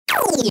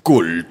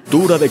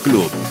Cultura de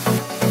Club.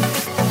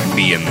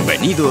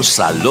 Bienvenidos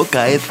a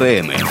Loca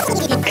FM.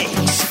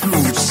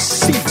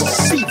 Exclusivo.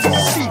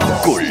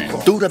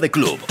 Cultura de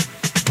Club.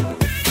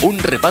 Un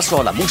repaso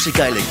a la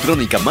música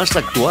electrónica más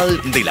actual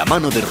de la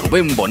mano de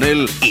Rubén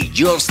Bonel y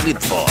Josh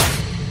Lidford.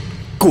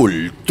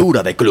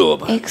 Cultura de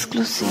Club.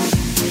 Exclusivo.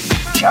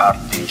 Chart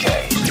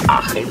DJs,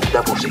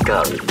 agenda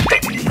musical,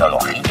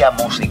 tecnología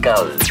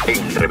musical,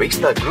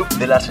 entrevista Club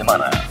de la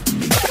semana.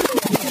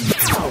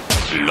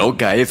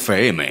 Loca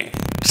FM.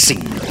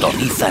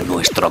 Sintoniza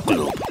nuestro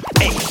club.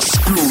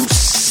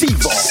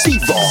 Exclusivo.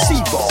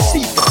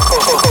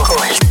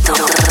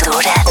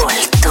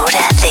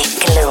 Cultura de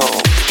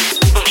club.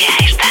 Ya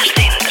estás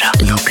dentro.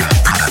 Loca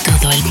para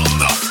todo el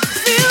mundo.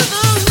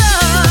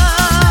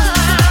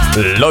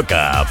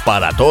 Loca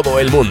para todo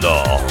el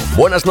mundo.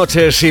 Buenas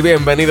noches y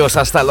bienvenidos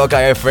hasta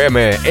Loca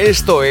FM.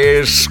 Esto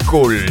es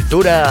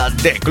Cultura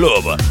de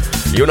Club.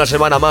 Y una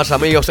semana más,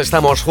 amigos,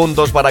 estamos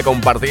juntos para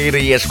compartir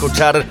y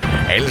escuchar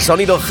el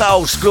sonido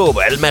House Club,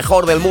 el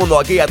mejor del mundo,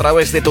 aquí a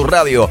través de tu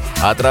radio,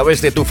 a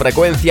través de tu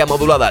frecuencia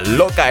modulada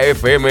Loca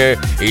FM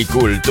y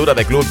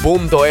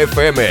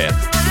culturadeclub.fm.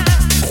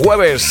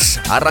 Jueves,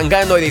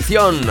 arrancando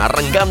edición,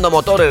 arrancando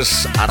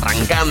motores,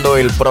 arrancando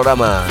el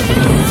programa.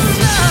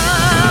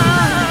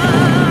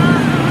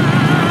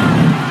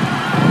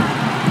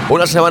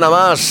 Una semana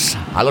más,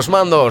 a los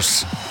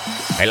mandos,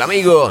 el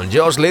amigo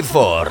Josh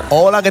Lidford.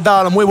 Hola, ¿qué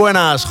tal? Muy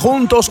buenas.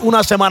 Juntos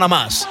una semana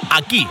más,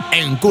 aquí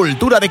en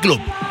Cultura de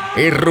Club.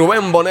 Y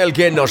Rubén Bonel,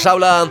 quien nos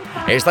habla.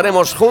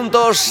 Estaremos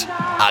juntos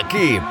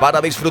aquí para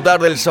disfrutar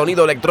del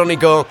sonido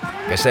electrónico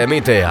que se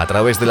emite a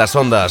través de las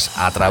ondas,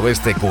 a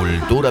través de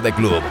Cultura de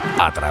Club,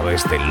 a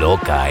través de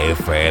Loca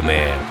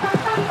FM.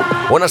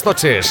 Buenas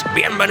noches,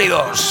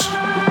 bienvenidos.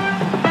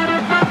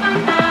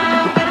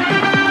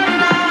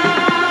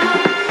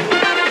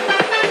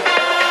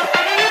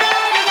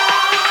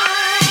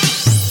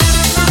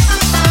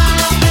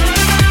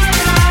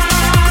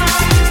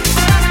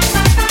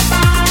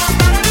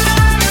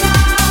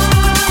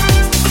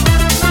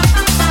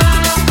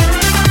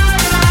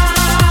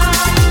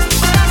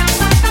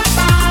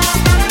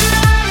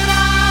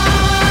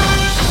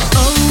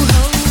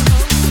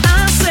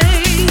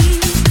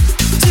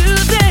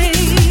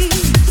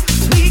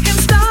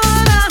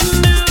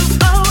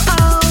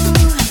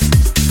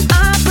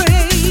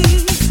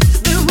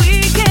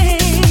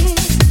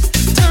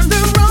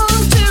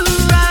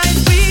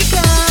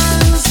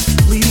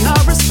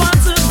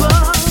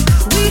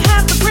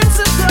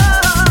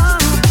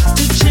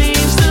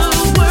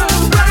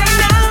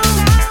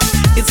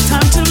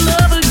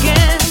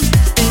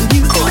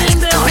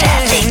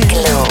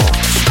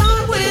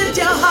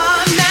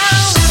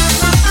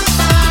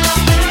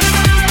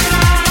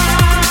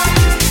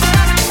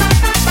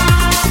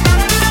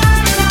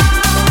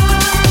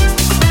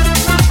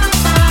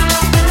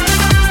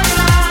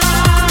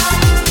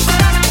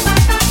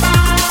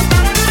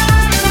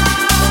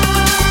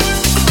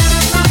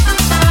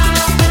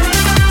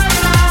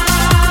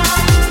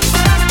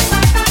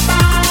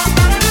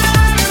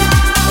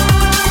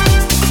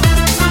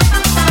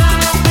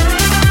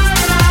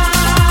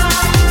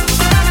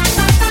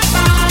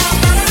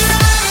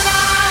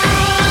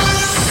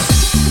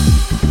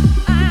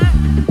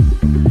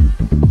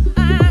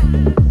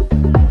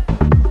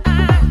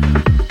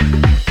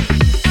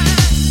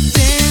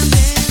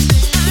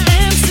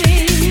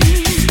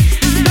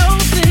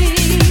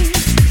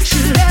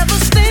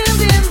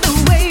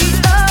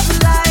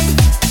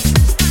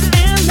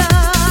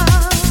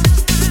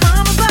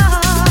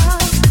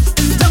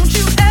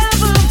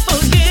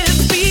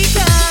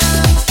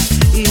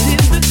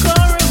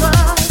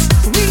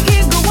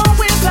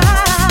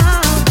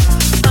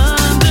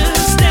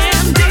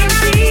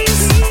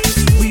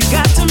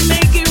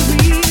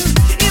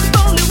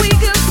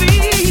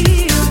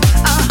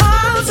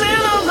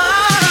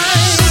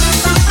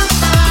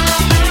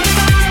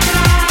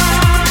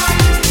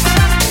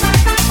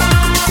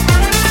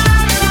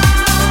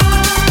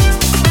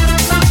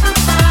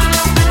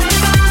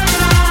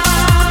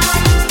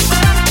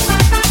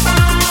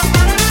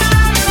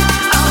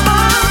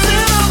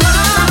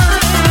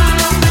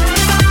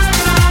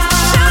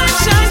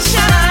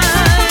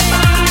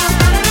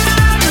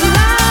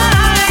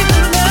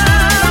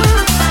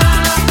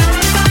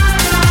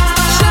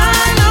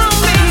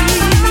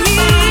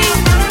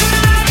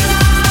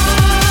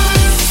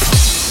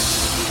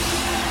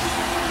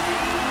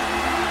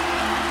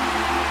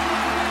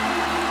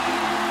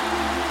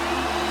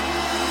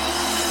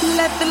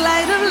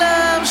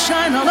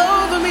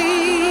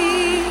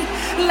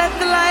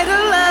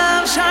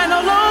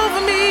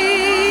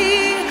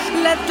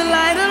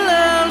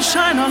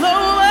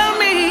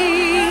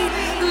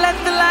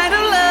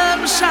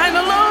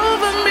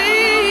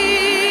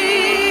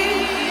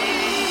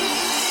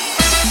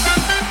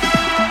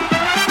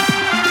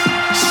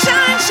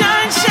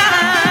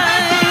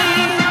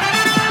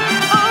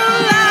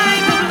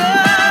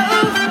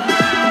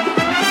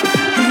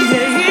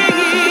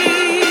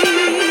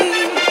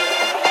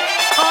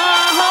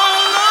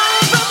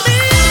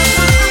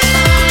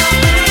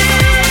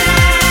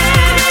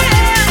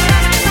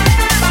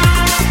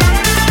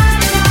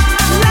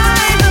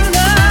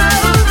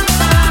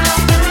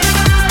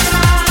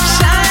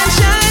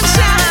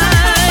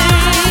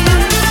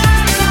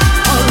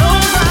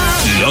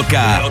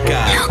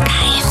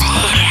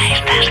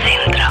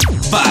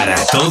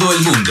 todo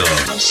el mundo.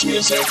 Ya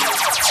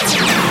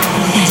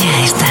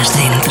estás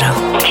dentro.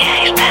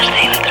 Ya estás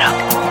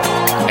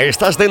dentro.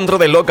 Estás dentro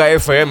de Loca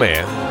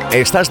FM.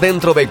 Estás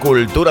dentro de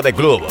Cultura de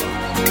Club.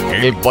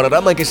 El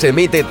programa que se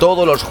emite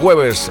todos los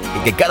jueves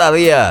y que cada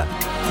día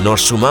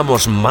nos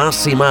sumamos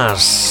más y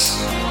más.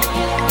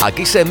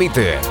 Aquí se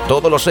emite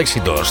todos los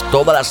éxitos,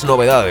 todas las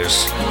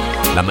novedades,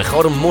 la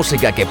mejor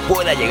música que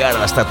pueda llegar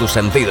hasta tus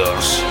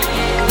sentidos.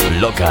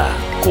 Loca,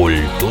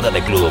 Cultura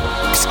de Club.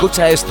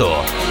 Escucha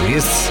esto.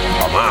 Liz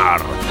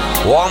Omar.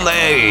 One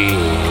Day.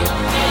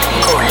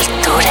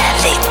 Cultura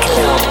de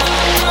Club.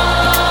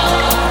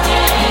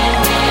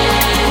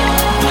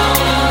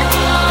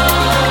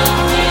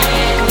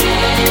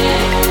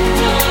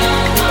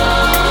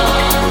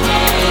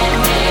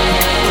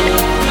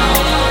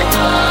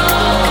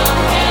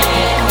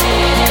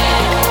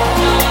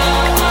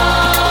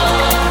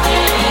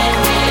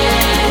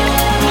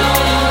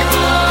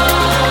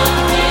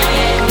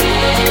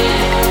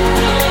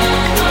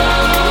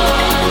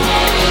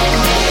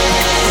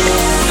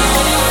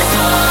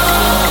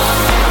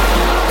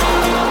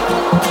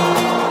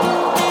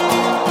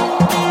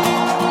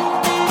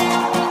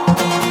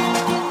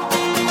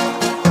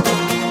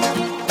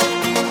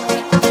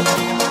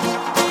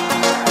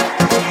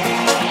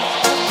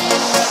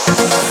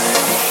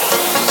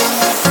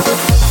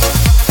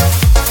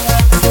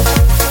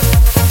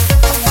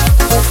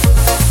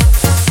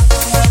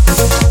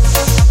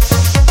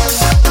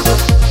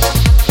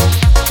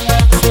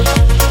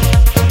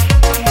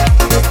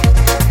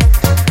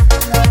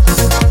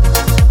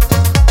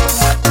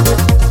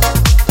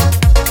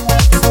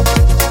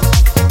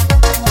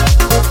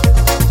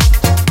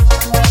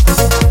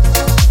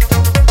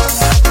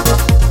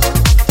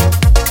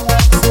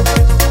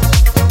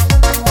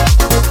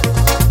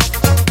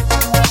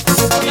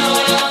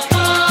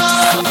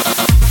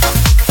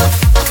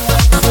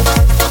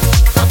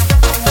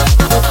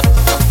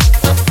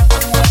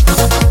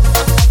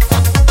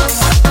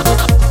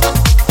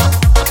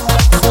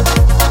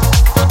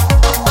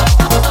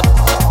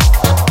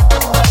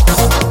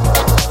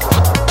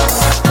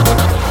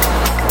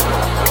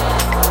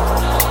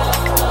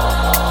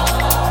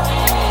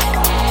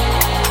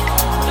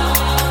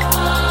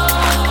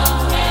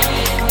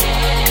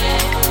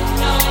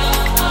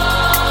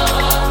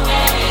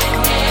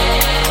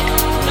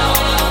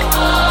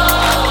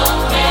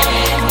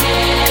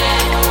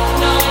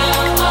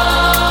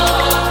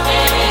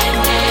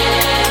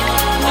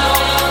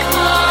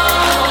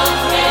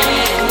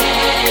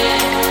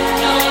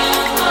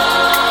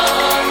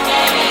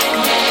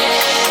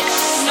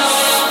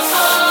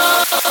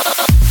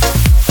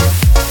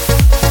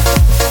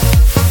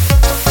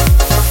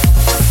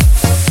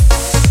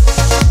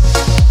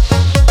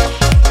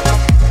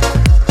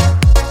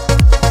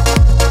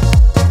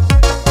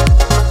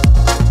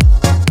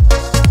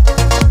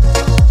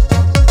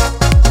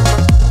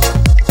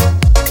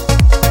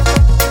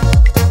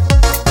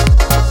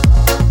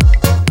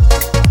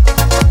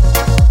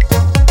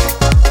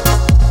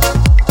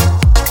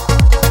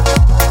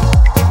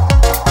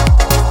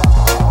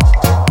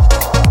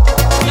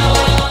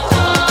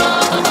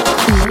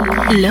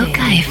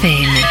 Loca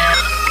FM.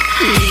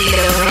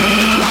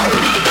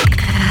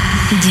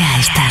 Ya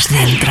estás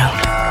dentro.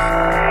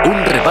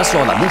 Un repaso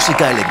a la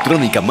música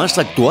electrónica más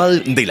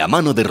actual de la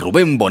mano de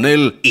Rubén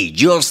Bonell y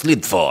Josh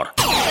Lidford.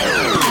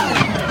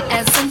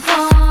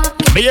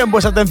 Bien,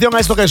 pues atención a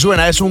esto que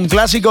suena. Es un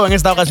clásico, en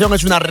esta ocasión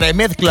es una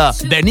remezcla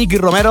de Nicky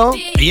Romero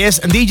y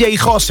es DJ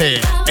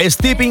Jose,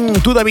 Stepping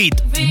to the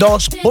Beat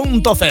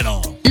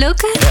 2.0.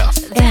 Loca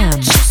FM.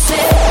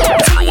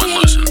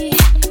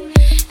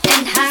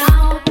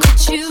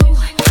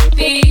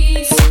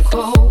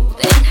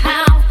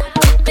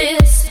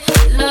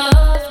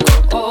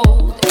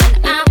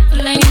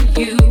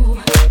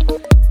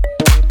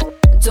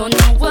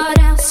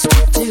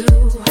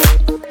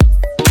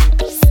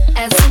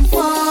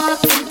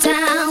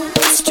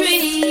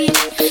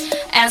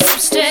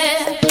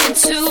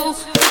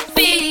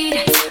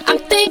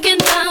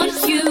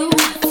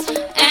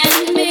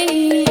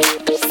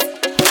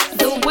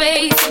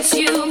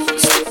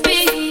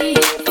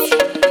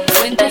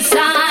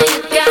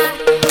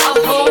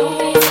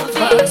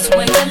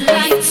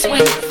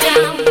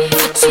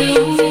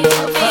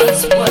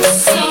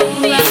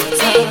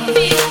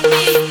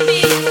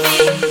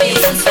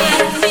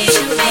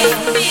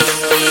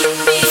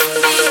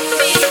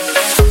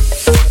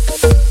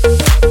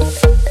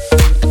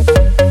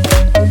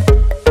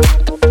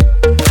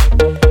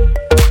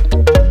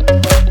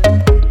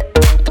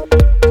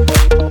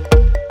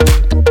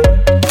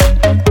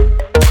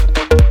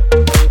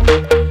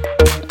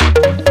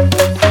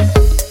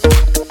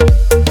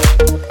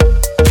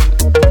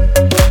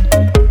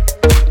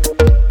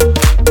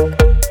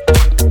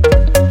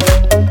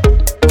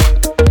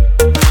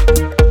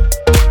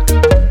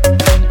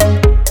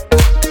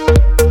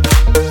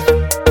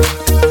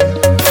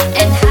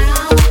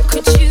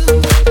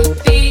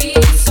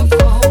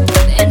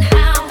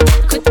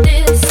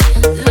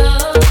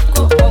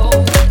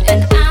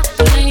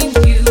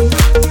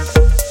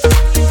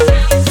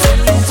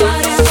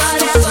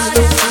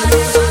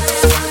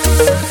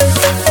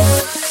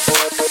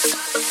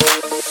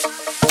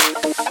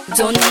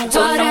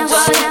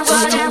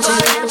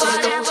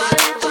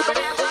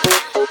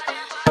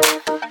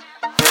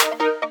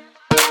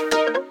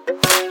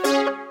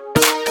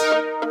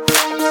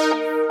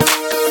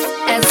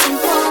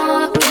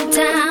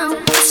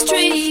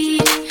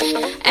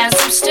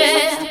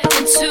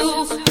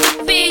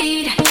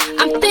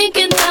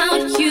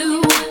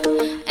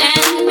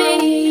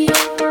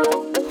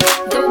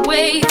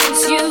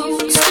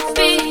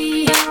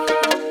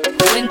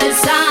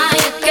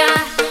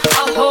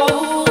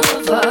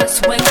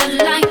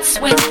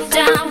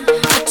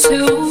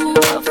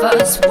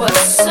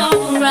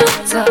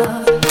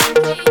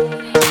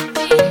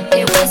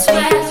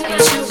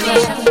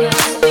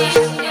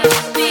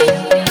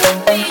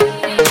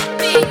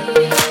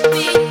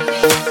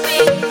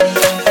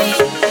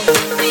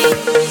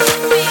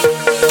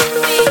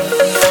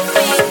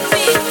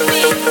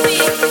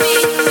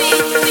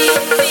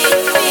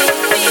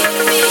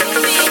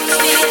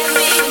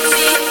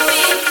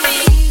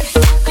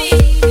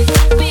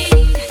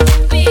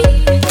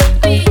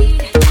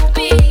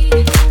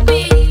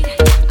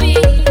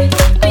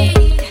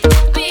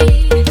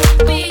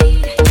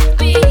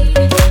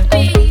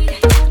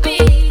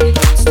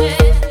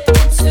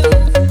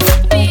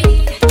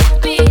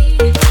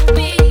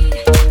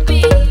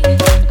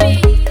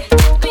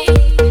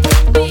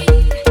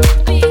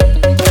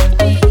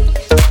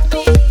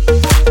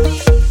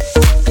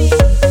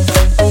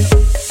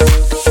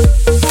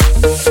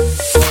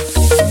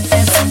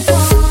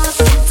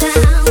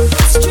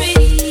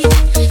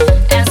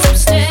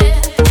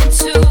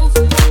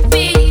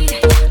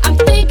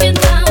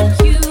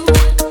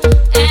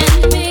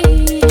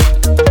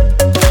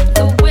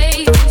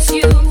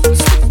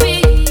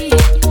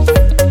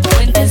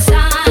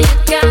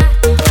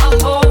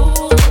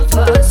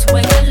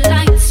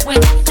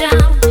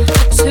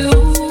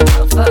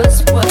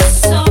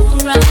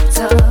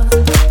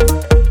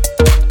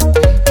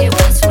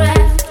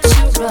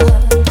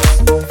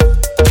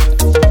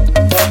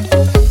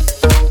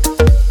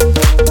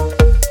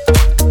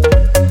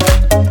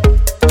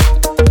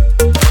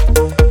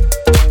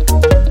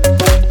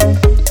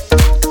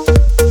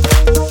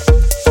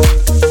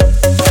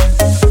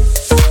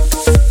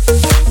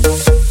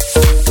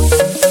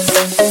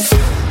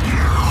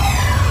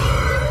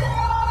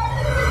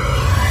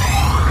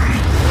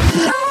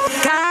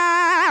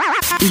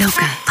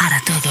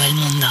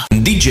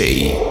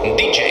 DJ,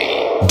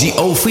 the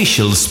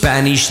official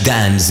Spanish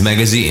dance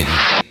magazine.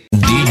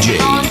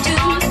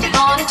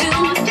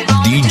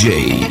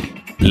 DJ.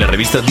 La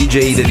revista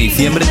DJ de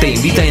diciembre te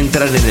invita a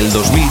entrar en el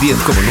 2010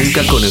 como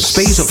nunca con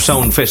Space of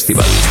Sound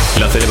Festival.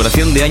 La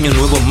celebración de Año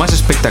Nuevo más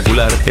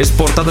espectacular es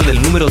portada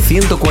del número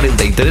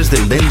 143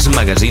 del Dance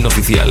Magazine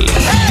oficial.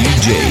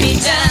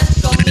 DJ.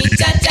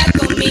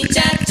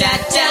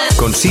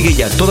 Consigue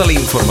ya toda la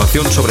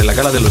información sobre la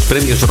gala de los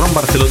premios Ron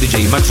Barceló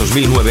DJ Max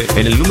 2009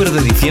 en el número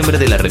de diciembre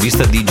de la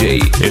revista DJ.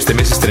 Este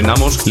mes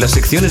estrenamos las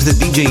secciones de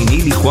DJ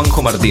Neil y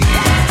Juanjo Martín.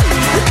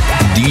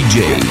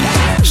 DJ.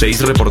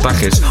 6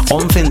 reportajes,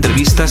 11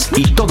 entrevistas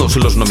y todos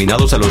los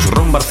nominados a los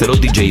Ron Barceló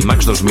DJ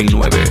Max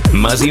 2009.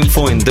 Más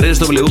info en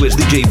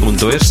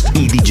www.dj.es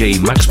y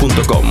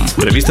djmax.com.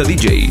 Revista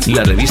DJ,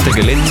 la revista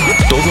que leen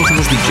todos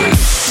los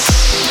DJs.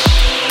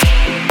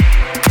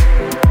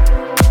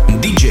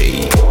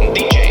 DJ,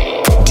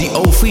 the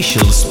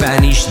official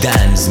Spanish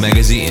dance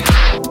magazine.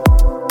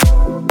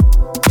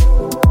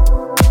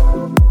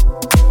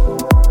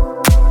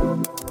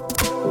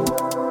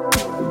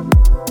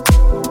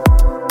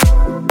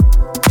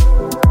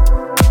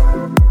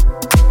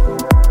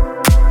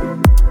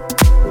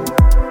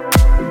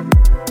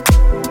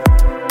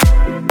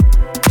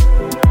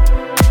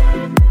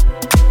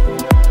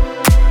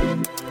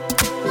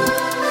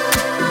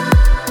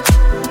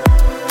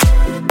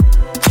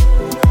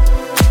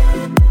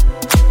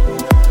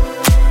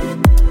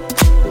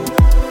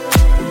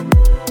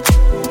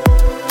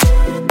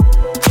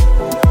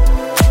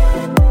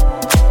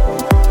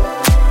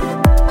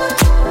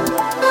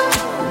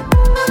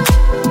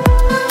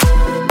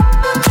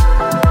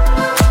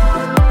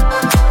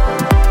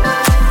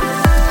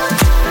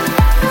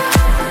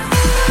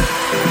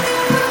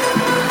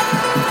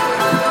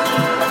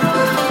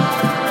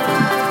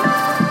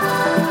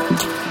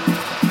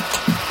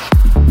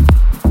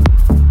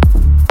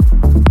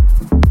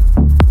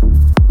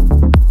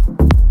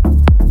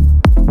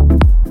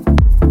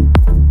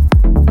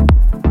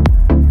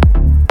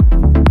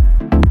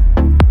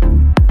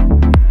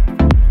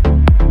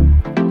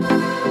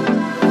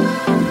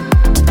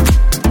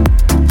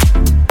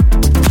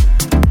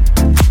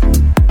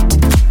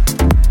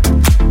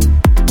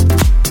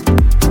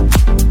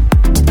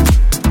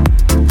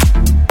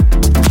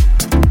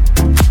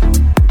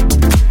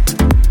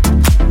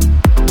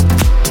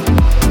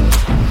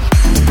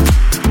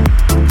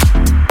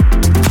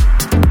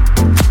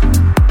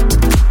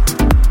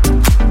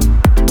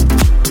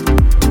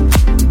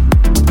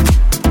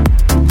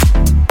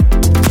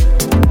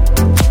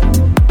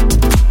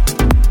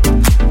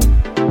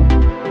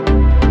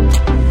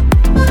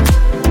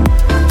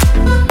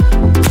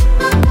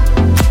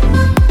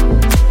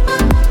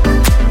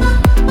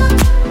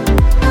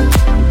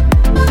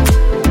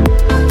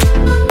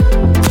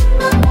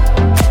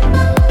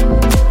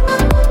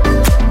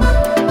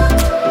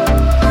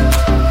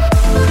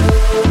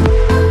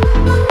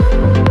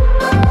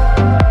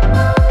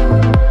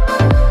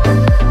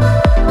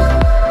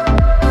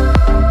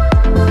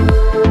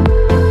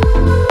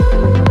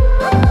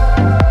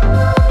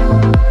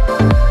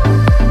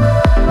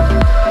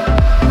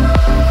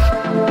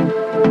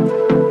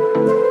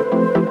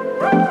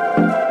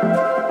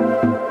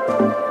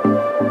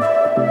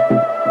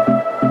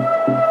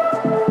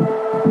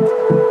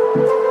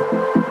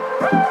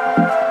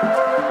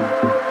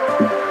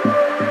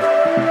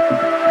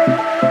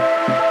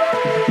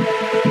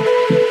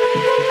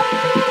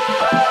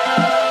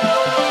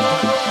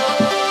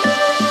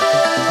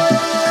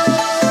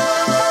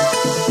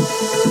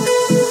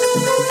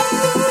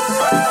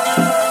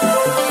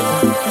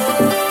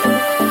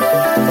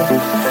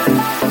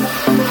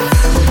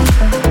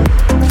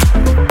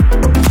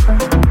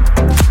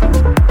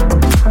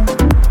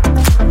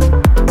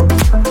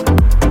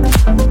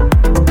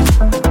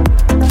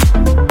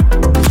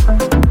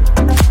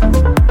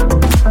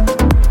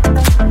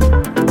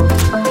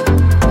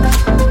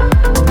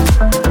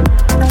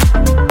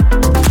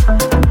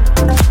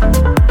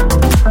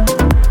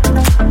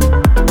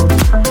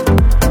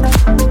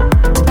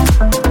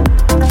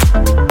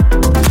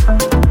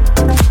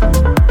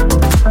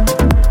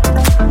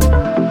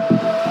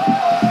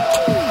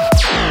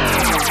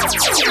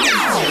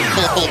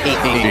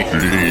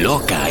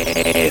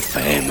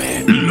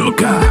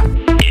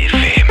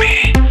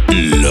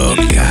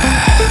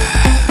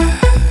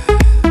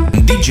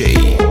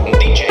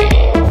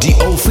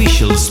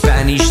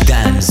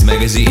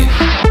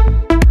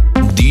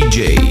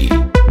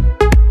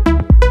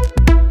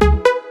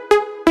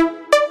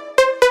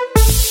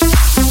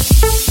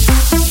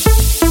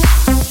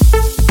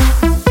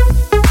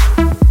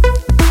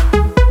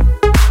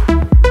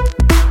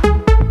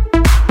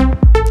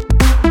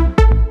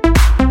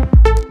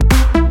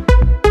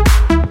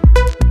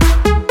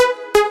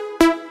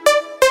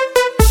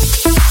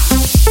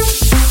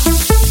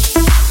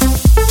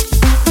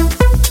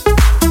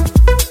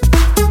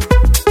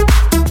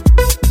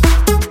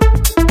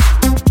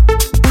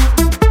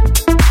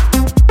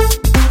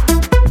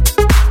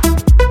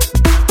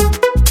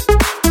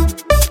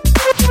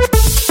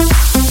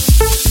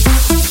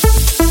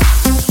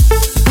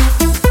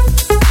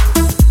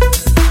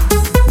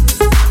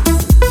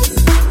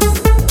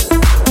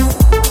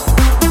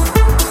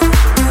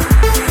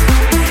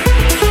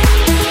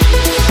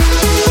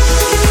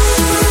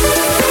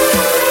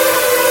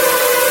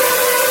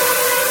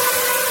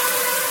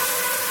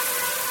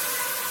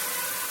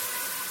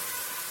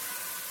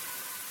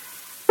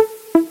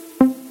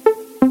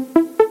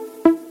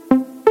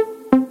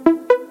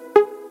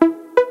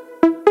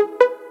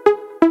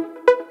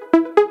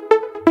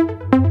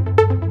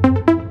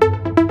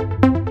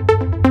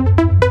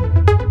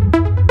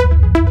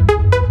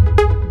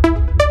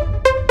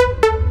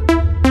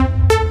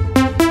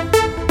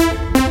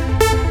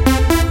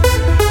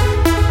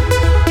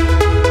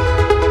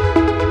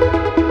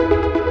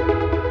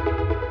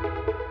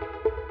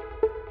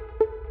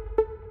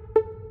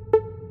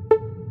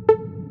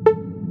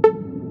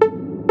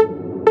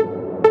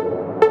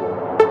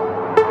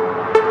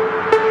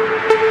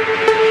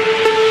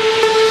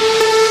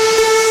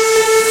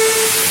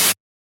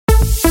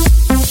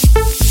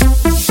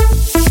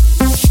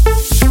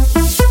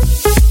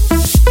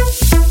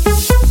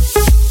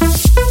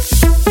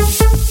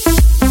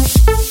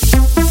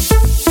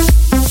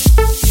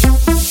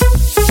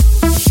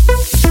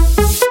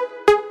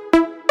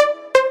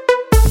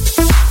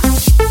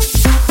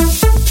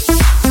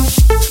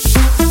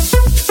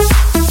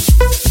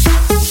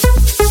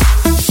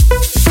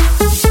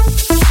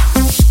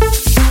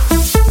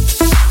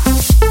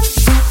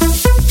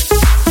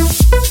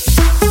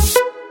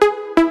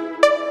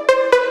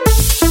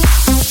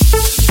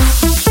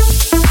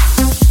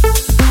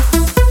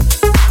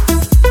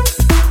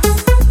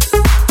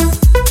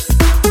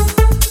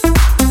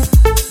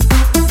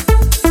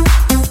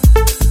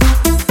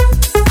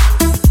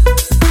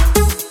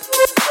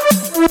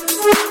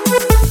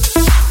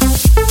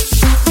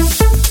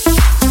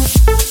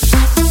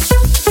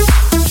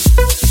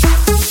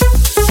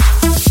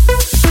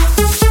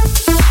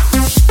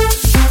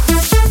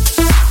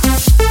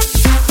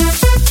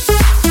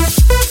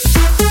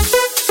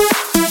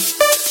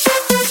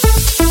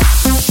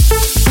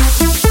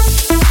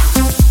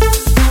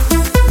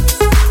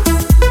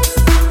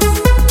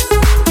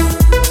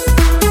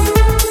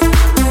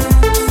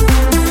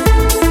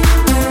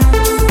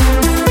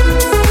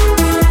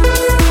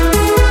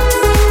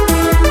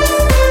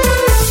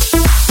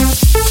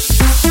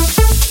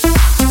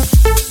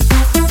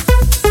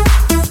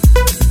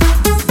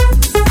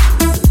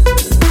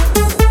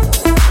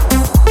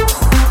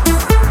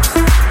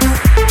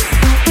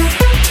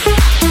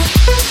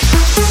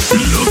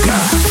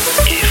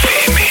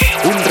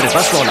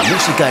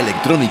 música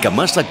electrónica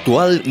más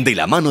actual de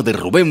la mano de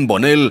Rubén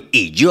Bonell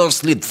y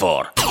Josh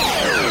Lidford.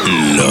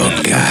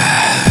 Loca.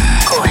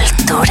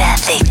 Cultura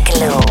de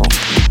club.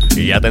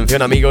 Y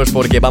atención amigos,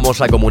 porque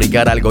vamos a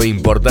comunicar algo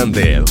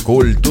importante.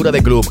 Cultura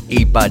de Club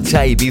y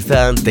Pachá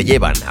Ibiza te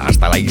llevan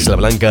hasta la Isla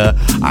Blanca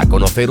a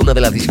conocer una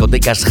de las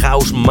discotecas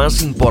house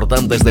más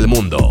importantes del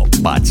mundo,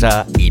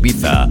 Pachá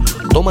Ibiza.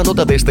 Toma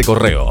nota de este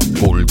correo,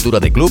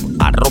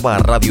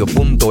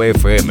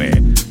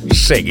 culturadeclub@radio.fm.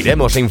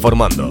 Seguiremos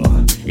informando.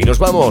 Y nos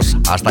vamos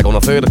hasta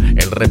conocer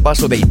el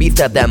repaso de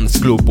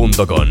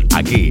ibizadanceclub.com,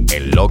 aquí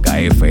en Loca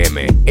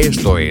FM.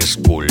 Esto es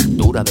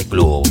Cultura de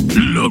Club.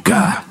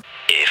 Loca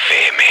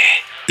FM.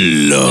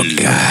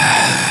 Loca.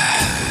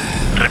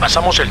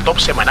 Repasamos el top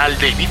semanal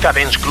de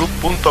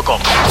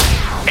ibizadanceclub.com.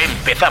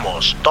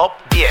 Empezamos. Top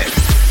 10.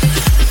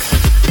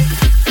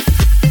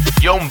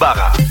 John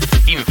Vaga,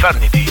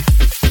 Infernity.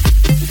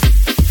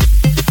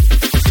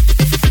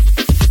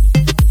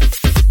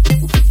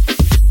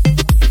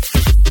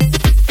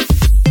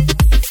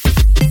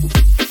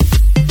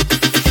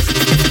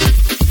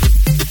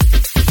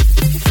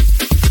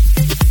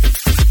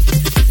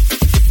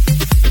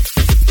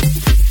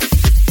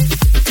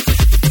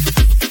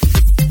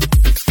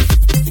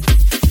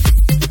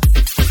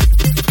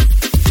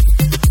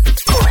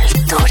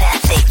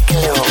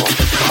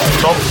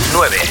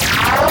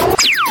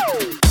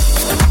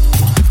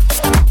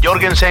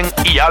 Jorgensen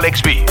y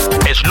Alex B,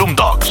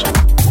 Slumdogs.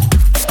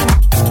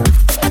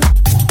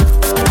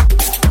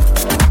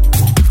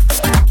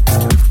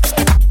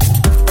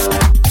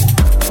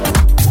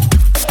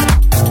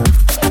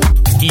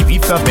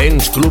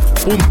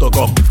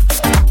 ibizadanceclub.com.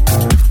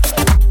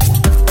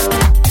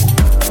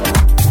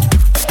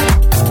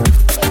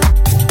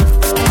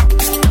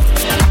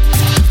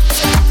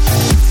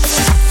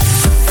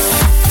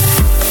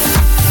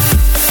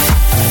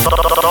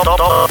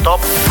 Top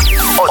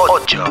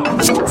 8.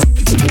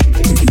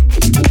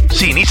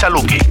 Sinisa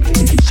Luki,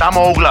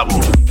 Samo Uglabu.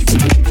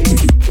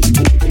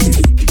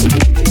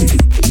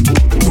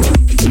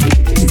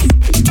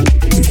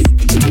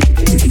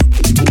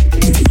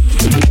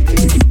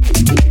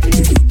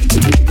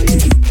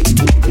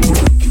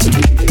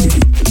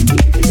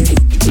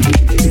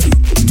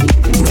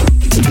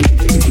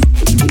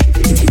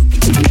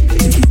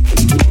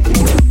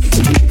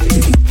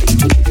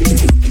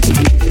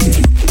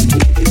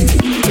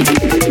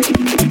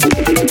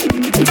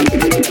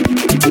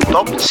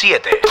 Top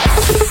 7.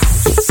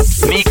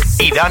 Nick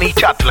y Danny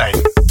Chatelain.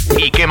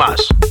 ¿Y qué más?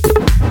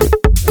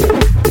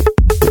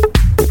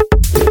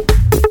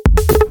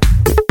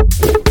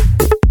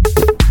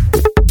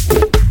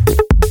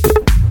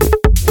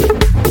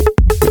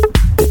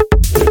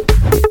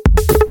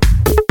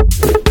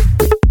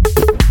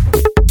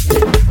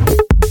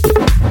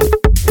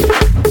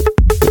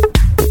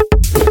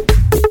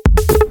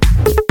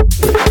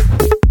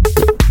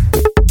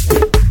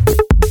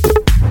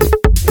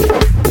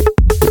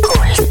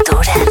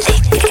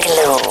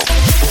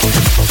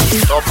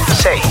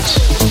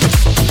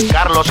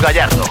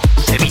 Gallardo,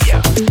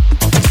 Sevilla.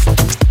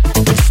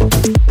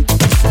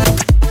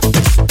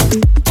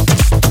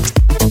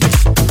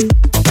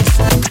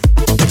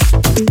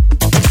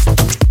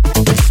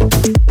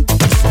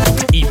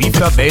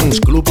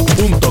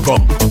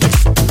 ibizadanceclub.com.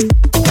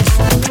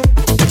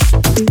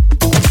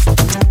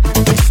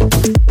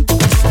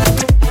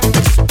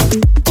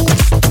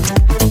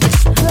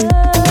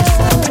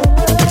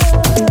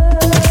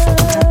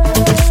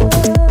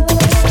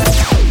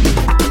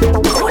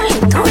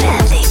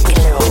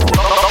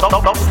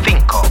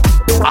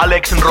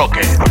 Alex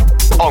Roque,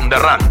 On The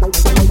Run.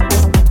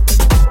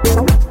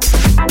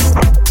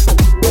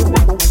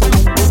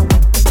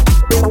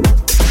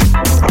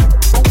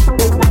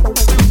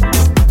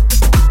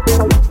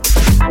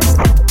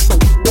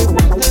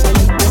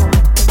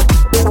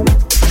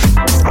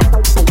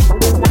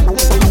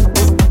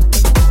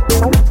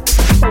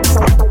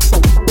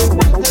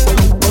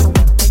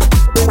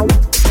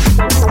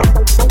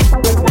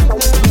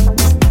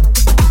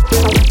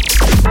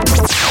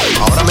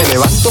 Ahora me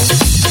levanto,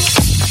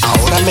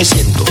 ahora me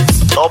siento.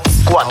 Top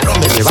 4. Ahora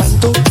me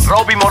levanto.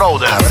 Robbie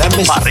Moroder.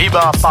 Pa'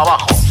 arriba, pa'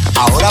 abajo.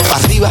 Ahora para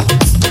arriba,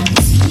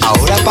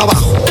 ahora para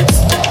abajo.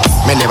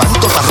 Me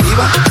levanto para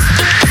arriba,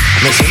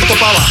 me siento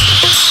para abajo.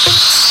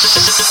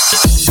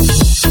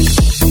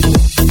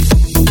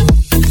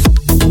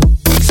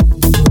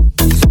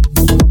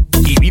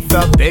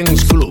 Ibiza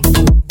Dance Club.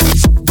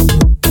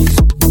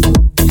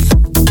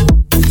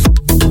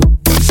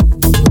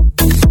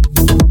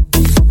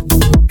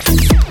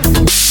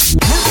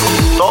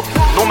 Top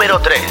número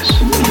 3.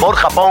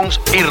 Borja Pons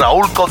y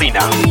Raúl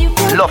Codina.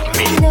 Love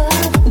Me.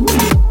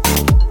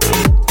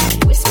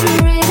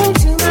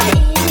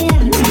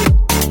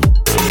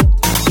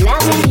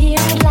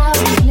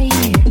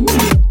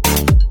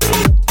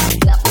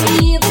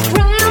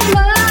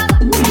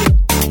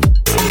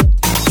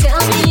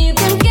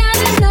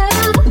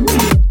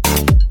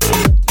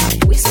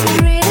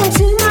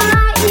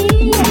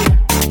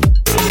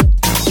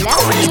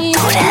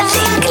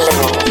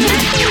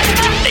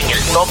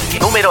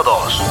 Número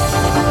 2.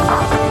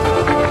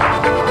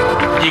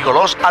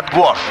 Gigolos at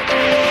Work.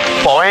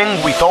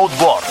 Poem Without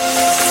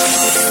Words.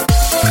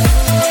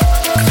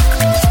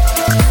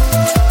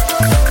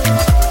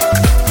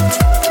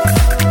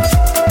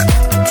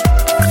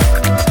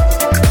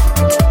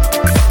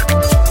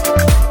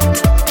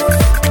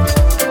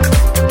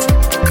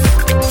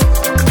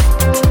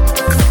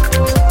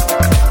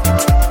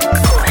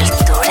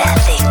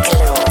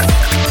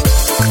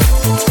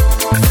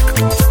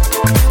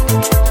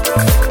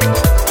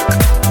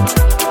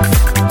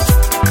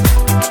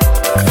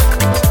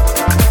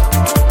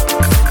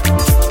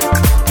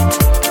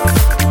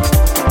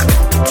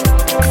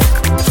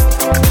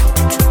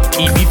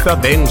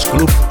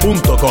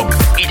 DanceClub.com.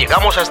 Y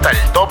llegamos hasta el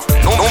top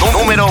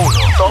número 1.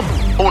 Top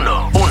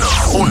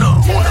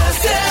 1.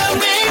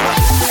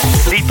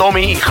 Lee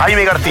Tommy y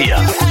Jaime García.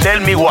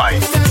 Tell Me Why.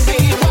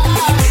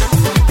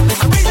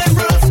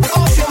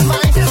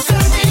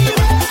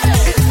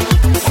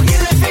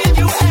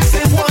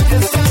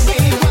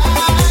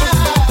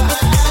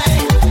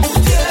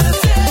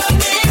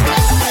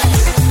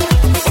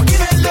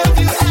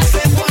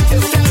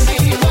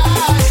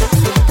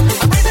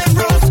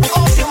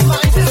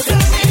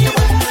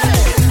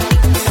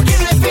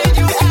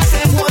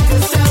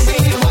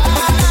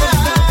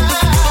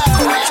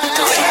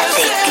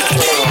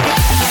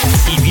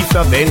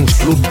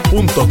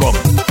 DanceClub.com.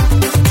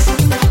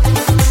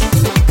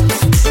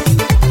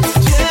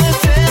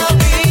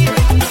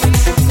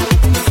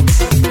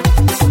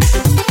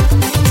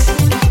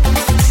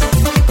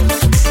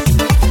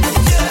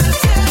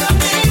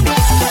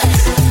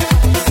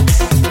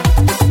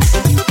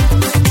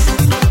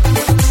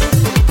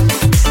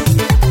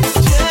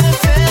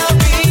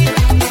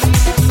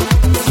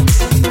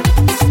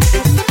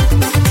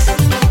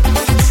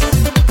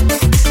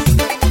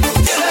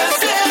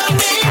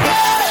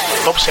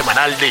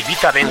 Semanal de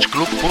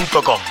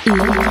IbizaDanceClub.com.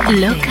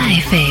 Loca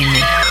FM.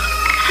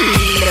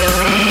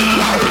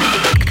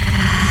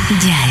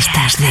 Ya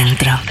estás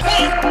dentro.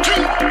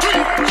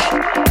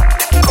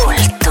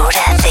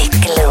 Cultura de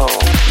club.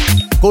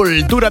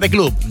 Cultura de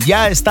club,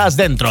 ya estás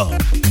dentro.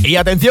 Y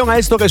atención a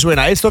esto que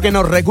suena, esto que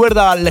nos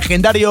recuerda al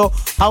legendario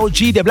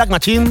OG de Black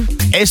Machine.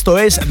 Esto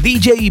es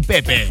DJ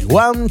Pepe.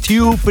 1,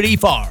 2, 3,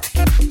 4.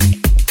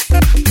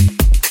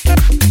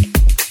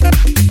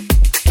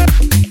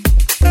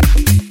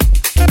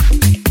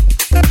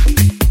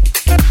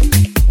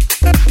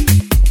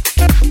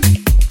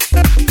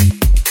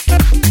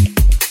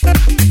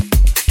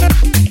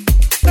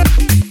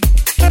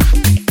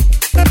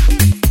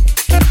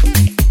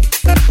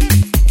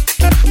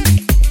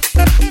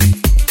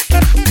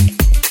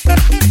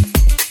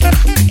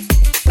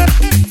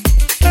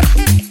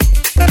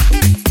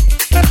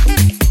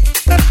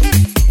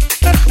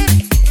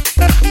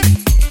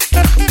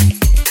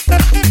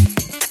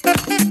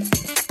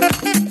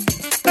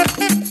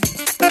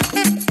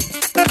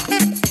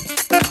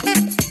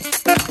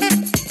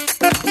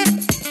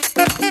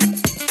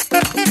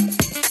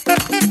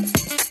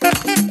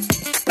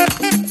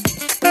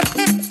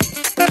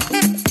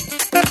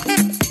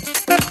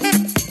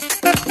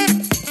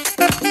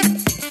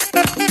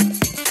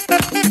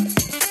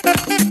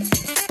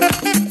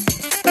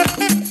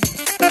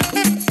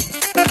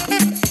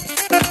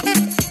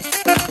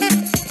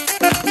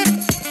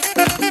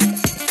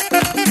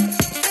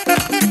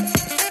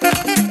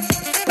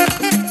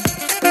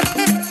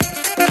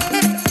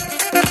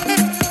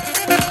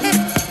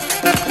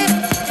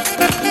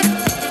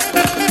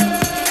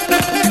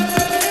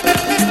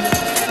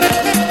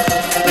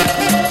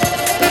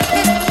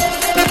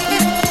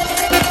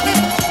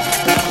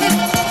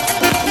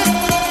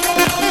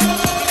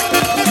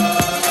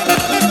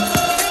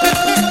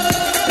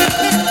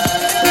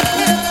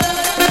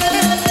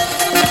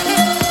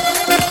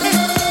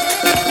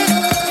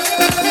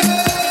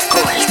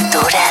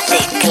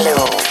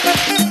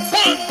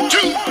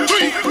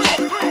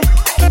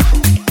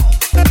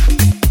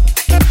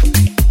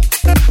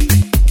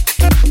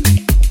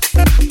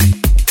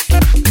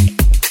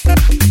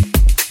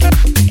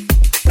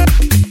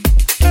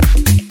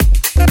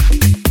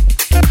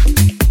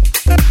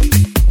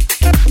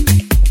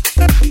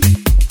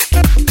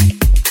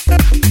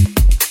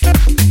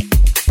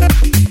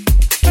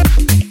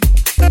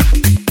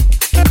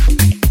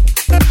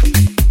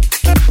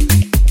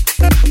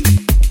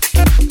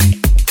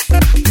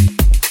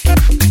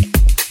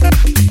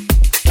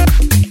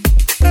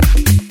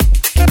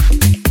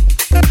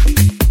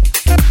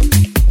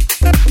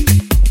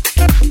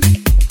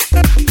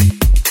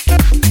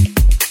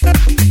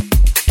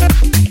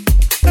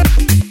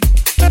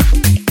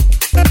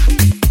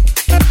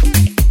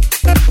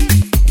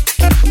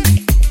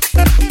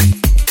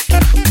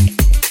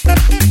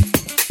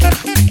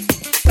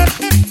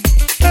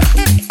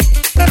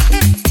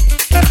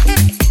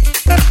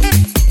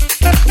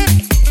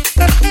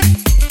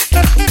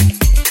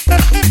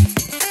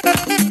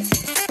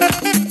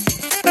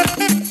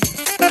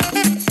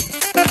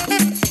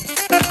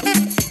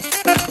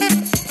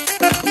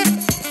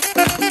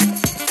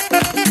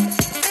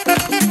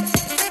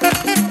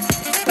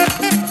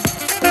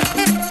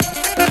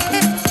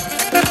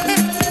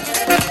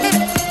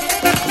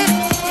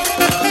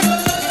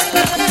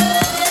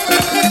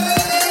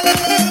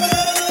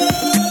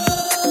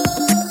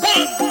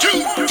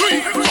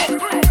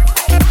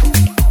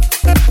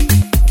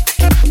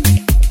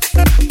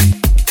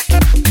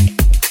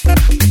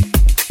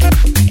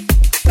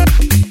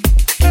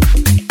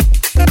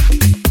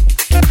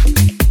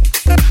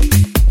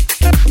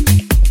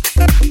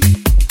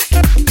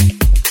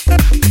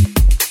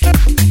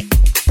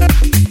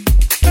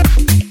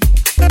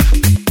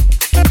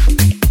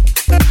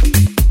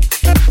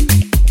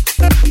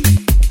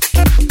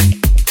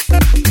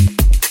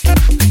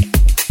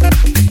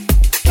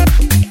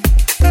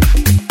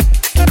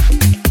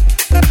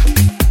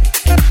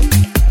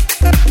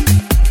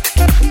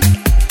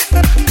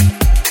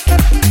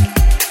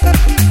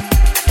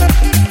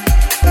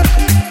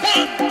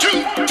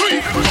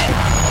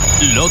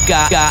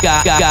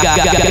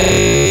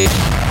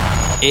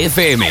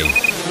 FM.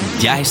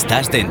 Ya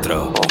estás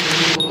dentro.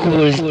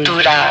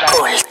 Cultura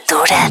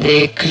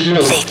de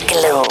club.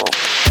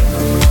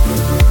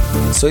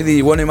 Soy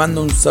DJ Bueno y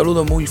mando un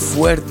saludo muy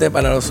fuerte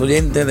para los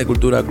oyentes de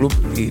Cultura Club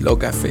y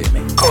Loca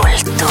FM.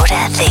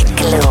 Cultura de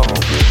club.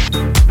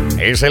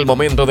 Es el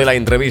momento de la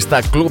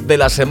entrevista Club de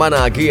la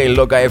Semana aquí en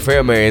Loca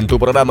FM, en tu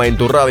programa, en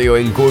tu radio,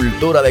 en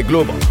Cultura de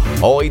Club.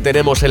 Hoy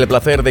tenemos el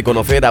placer de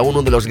conocer a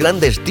uno de los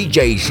grandes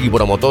DJs y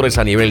promotores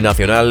a nivel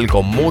nacional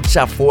con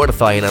mucha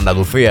fuerza en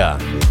Andalucía.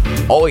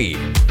 Hoy,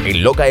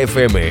 en Loca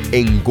FM,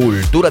 en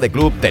Cultura de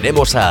Club,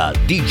 tenemos a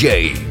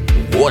DJ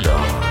Bueno.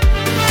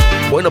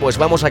 Bueno, pues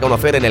vamos a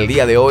conocer en el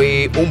día de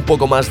hoy un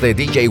poco más de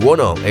DJ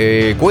Bueno.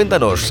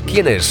 Cuéntanos,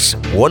 ¿quién es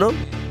Bueno?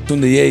 Un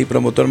DJ y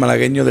promotor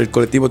malagueño del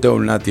colectivo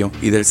Teornatio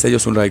y del sello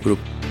Sunrise Group.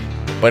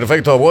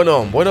 Perfecto,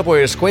 bueno,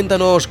 pues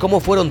cuéntanos cómo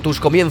fueron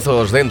tus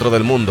comienzos dentro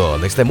del mundo,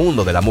 de este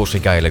mundo de la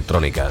música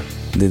electrónica.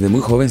 Desde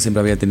muy joven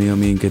siempre había tenido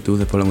mis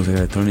inquietudes por la música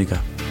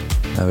electrónica,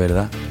 la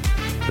verdad.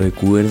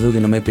 Recuerdo que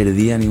no me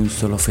perdía ni un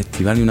solo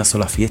festival, ni una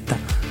sola fiesta.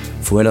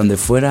 Fuera donde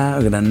fuera,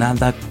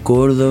 Granada,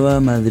 Córdoba,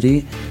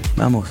 Madrid,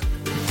 vamos.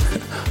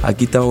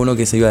 Aquí estaba uno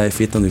que se iba de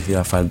fiesta donde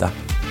hiciera falta.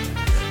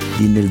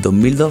 Y en el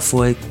 2002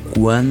 fue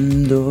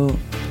cuando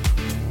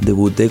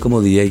debuté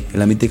como DJ en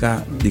la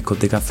mítica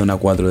discoteca Zona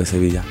 4 de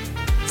Sevilla.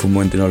 Fue un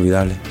momento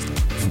inolvidable.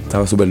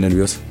 Estaba súper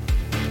nervioso,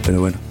 pero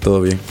bueno, todo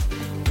bien.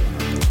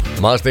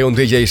 Más de un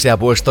DJ se ha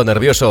puesto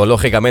nervioso,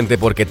 lógicamente,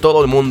 porque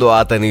todo el mundo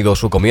ha tenido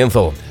su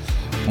comienzo.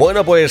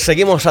 Bueno, pues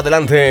seguimos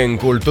adelante en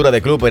Cultura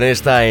de Club en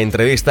esta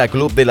entrevista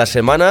Club de la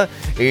Semana.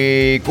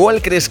 ¿Y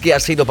cuál crees que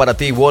ha sido para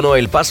ti, Bueno,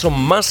 el paso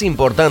más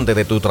importante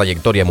de tu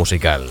trayectoria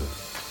musical?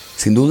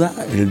 Sin duda,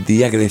 el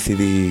día que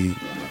decidí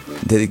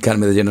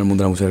dedicarme de lleno al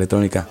mundo de la música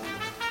electrónica.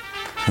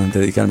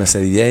 Dedicarme a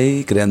ser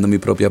DJ, creando mi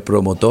propia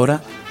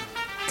promotora,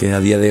 que a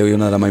día de hoy es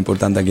una de las más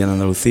importantes aquí en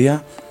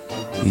Andalucía.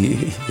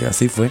 Y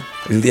así fue,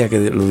 el día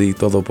que lo di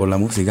todo por la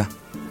música.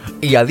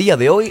 Y a día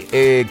de hoy,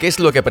 ¿qué es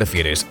lo que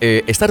prefieres?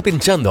 ¿Estar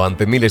pinchando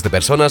ante miles de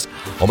personas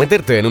o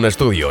meterte en un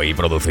estudio y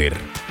producir?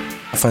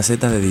 La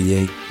faceta de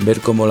DJ,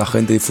 ver cómo la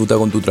gente disfruta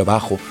con tu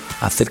trabajo,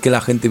 hacer que la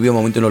gente viva un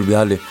momento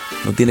inolvidable,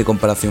 no tiene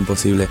comparación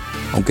posible.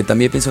 Aunque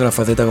también pienso que la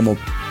faceta como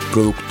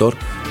productor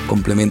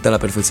complementa a la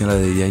perfección la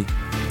de DJ.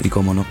 Y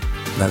cómo no,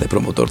 la de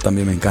promotor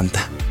también me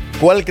encanta.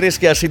 ¿Cuál crees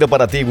que ha sido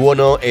para ti,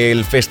 Bueno,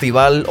 el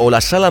festival o la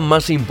sala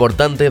más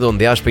importante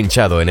donde has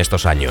pinchado en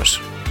estos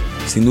años?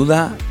 Sin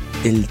duda,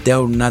 el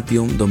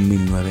Teornatium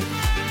 2009,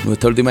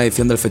 nuestra última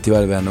edición del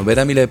Festival de Verano.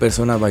 Ver a miles de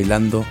personas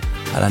bailando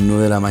a las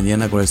 9 de la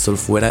mañana con el sol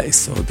fuera,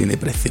 eso no tiene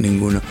precio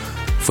ninguno.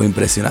 Fue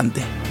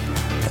impresionante.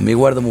 También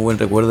guardo muy buen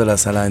recuerdo de la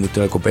sala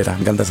industrial Copera.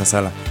 Me encanta esa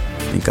sala,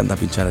 me encanta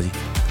pinchar allí.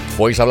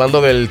 Pues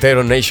hablando del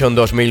Teornation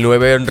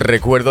 2009,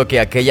 recuerdo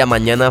que aquella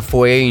mañana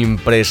fue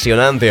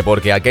impresionante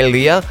porque aquel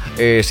día,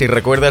 si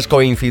recuerdas,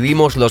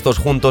 coincidimos los dos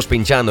juntos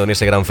pinchando en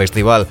ese gran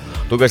festival.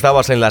 Tú que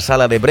estabas en la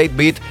sala de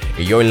Breakbeat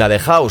y yo en la de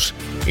House.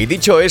 Y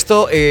dicho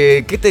esto,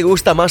 ¿qué te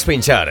gusta más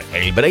pinchar,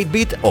 el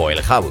Breakbeat o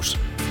el House?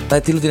 Cada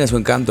estilo tiene su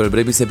encanto. El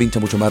breakbeat se pincha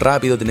mucho más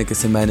rápido, tiene que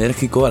ser más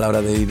enérgico a la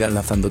hora de ir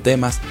lanzando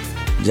temas,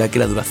 ya que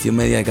la duración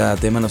media de cada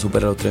tema no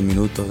supera los 3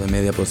 minutos de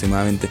media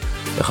aproximadamente.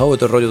 El house es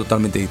otro rollo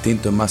totalmente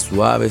distinto, es más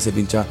suave, se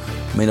pincha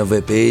menos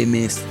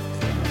BPM,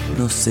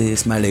 no sé,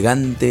 es más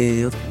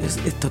elegante,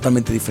 es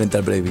totalmente diferente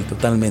al breakbeat,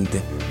 totalmente.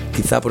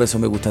 Quizá por eso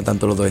me gustan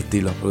tanto los dos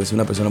estilos, porque soy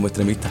una persona muy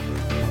extremista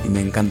y me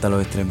encantan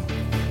los extremos.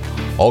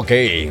 Ok,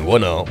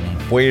 bueno,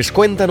 pues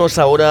cuéntanos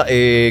ahora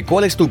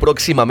cuál es tu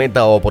próxima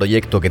meta o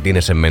proyecto que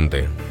tienes en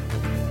mente.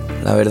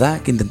 La verdad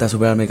es que intentar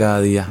superarme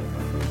cada día,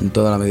 en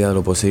toda la medida de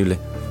lo posible.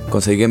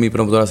 Conseguí que mi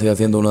promotora siga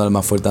siendo una de las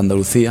más fuertes de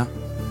Andalucía.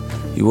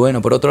 Y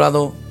bueno, por otro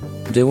lado,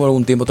 llevo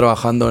algún tiempo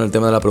trabajando en el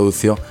tema de la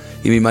producción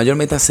y mi mayor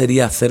meta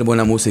sería hacer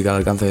buena música al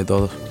alcance de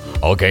todos.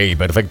 Ok,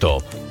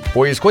 perfecto.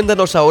 Pues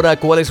cuéntanos ahora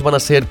cuáles van a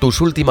ser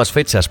tus últimas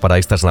fechas para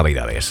estas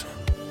Navidades.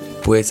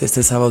 Pues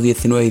este sábado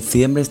 19 de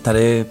diciembre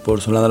estaré por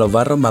Solana de los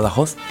Barros,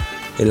 Badajoz,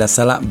 en la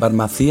sala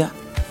Barmacía.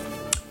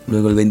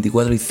 Luego el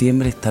 24 de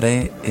diciembre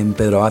estaré en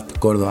Pedro Abad,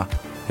 Córdoba,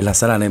 en la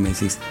sala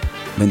Némesis.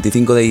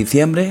 25 de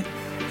diciembre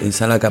en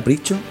sala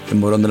Capricho, en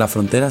Morón de la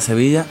Frontera,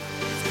 Sevilla.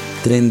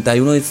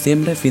 31 de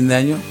diciembre, fin de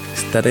año,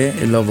 estaré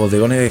en los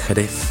bodegones de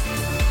Jerez.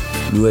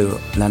 Luego,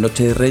 la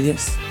noche de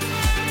Reyes,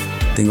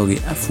 tengo que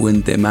ir a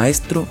Fuente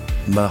Maestro,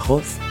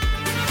 Badajoz,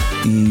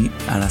 y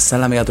a la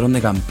sala Megatron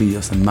de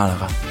Campillos, en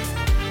Málaga.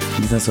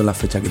 Esas son las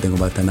fechas que tengo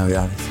para estas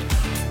Navidades.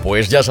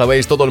 Pues ya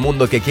sabéis, todo el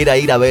mundo que quiera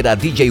ir a ver a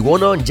DJ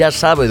Bueno ya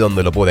sabe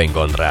dónde lo puede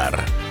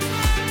encontrar.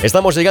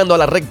 Estamos llegando a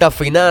la recta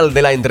final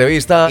de la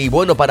entrevista y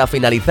bueno, para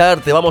finalizar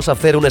te vamos a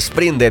hacer un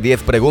sprint de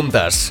 10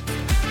 preguntas.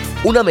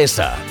 Una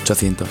mesa.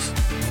 800.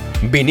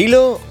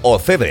 ¿Vinilo o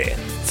CD?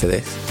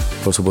 CDs,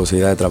 por su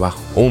posibilidad de trabajo.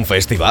 ¿Un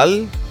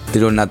festival?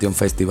 Teornation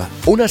Festival.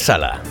 ¿Una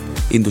sala?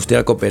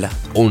 Industrial Copera.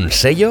 ¿Un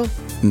sello?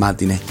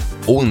 Matiné.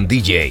 ¿Un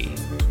DJ?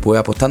 Pues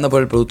apostando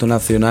por el producto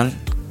nacional,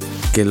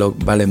 que lo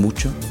vale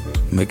mucho,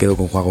 me quedo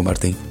con Juanjo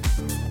Martín.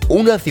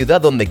 ¿Una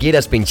ciudad donde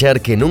quieras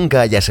pinchar que nunca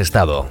hayas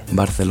estado?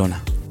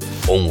 Barcelona.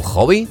 ¿Un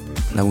hobby?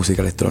 la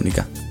música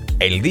electrónica.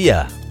 ¿El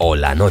día o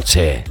la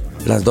noche?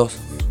 Las dos,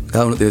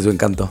 cada uno tiene su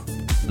encanto.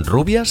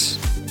 ¿Rubias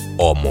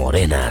o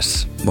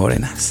morenas?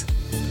 Morenas.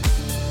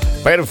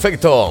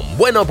 Perfecto.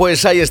 Bueno,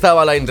 pues ahí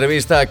estaba la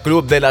entrevista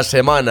Club de la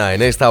Semana.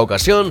 En esta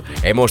ocasión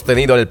hemos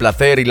tenido el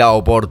placer y la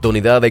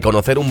oportunidad de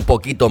conocer un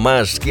poquito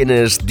más quién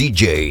es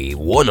DJ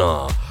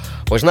Wanna.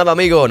 Pues nada,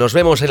 amigo, nos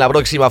vemos en la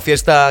próxima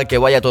fiesta, que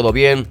vaya todo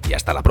bien y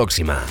hasta la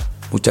próxima.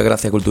 Muchas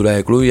gracias a Cultura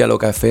de Club y a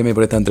Loca FM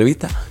por esta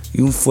entrevista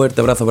y un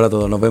fuerte abrazo para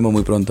todos. Nos vemos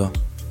muy pronto.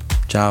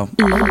 Chao.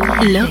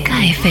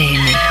 Loca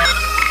FM.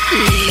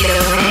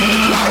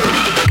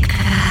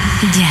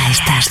 Ya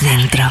estás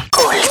dentro.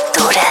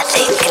 Cultura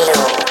de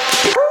Club.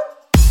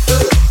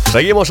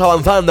 Seguimos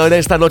avanzando en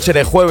esta noche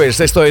de jueves.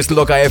 Esto es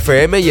Loca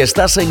FM y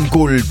estás en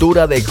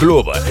Cultura de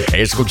Club,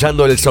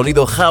 escuchando el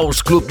sonido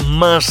house club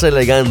más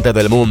elegante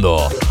del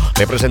mundo.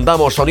 Te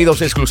presentamos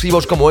sonidos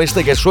exclusivos como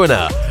este que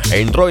suena.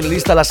 Entró en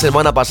lista la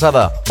semana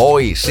pasada,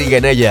 hoy sigue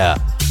en ella.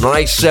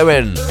 Night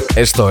 7.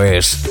 Esto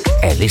es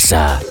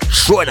Elisa.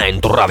 Suena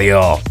en tu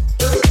radio.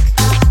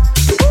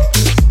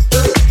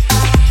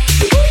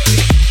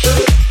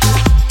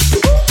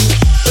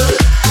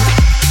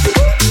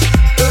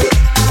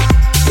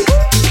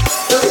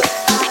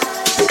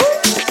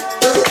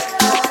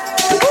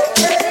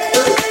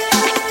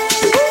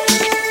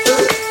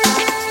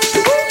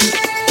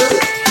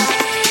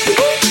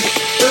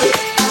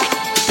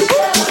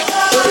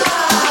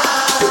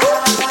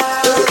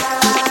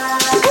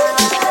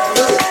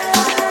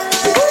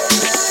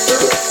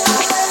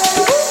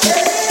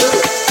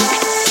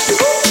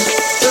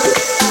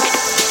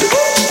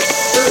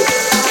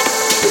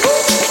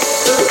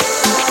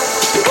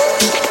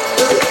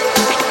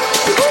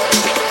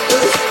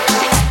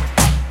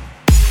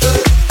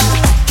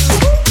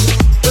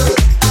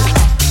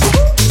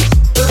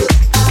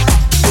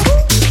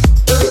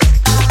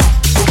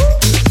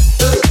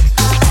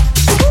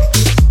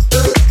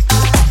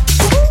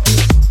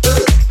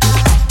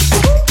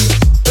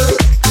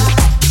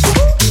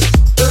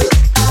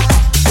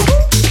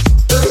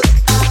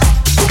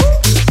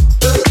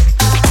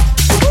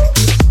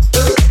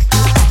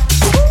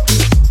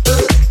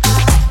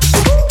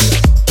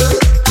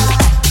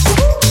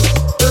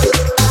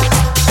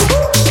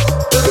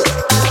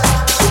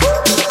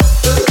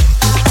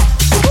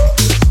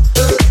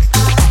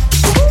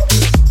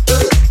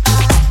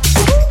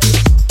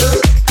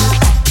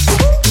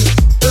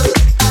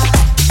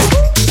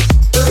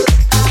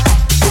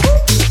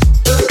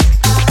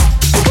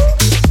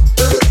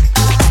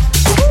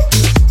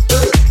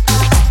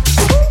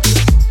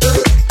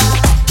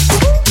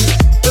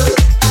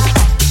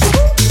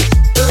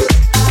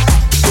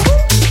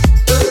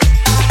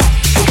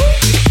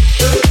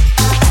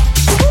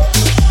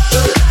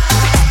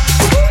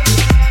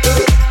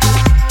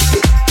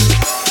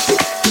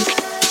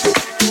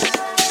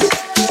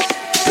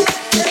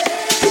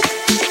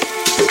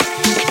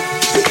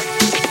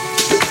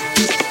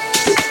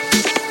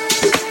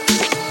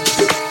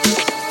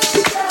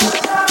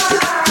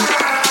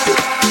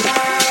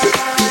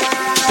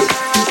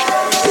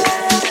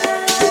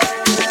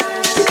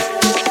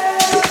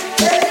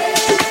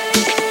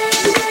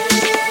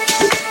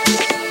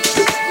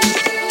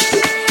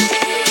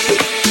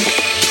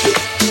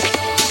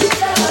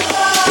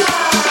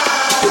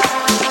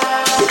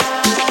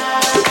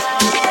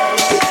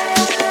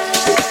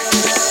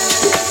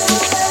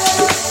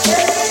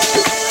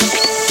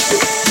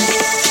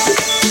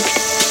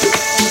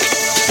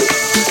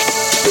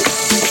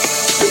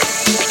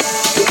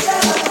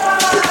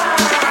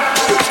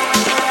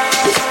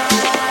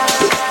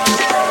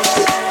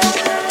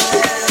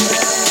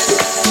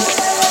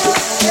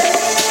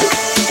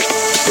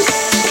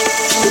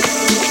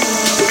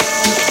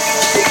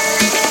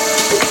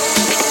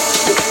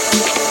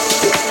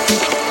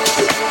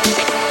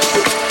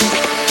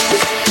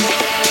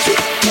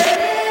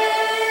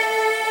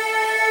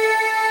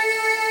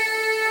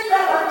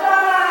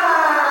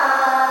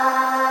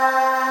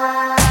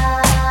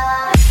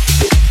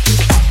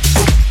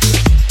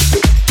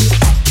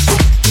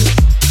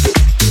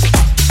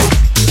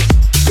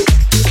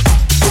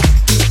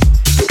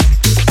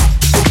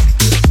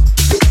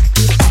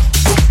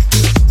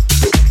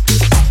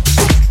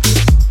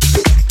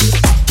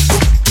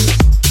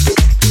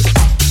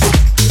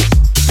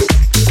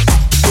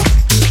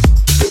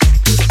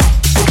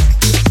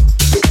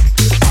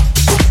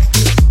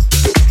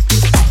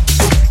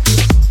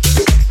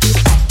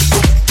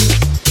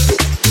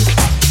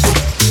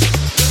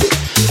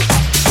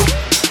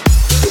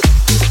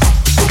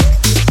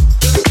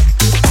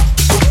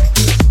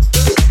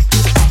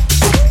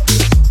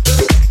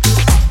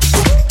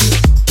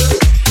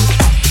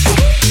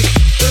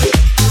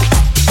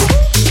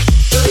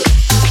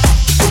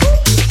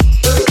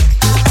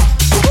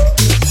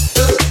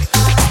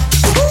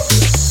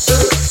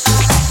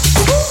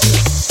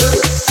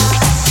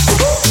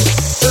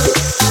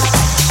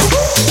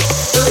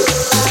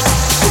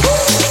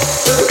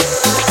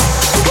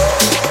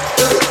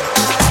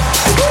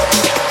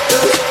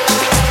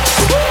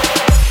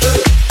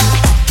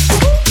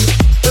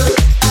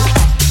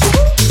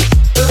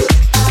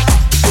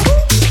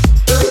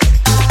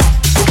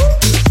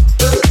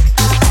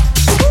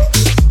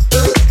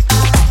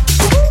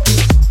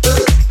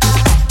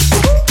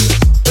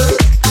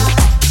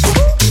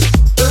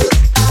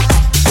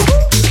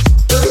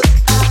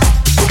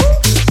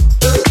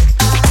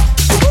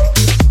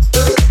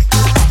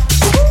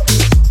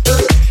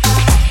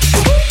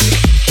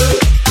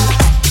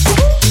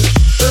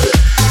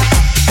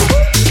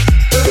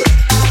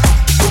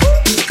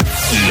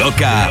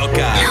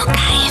 Loca.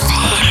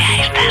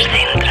 Ya estás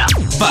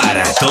dentro.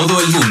 Para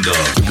todo el mundo.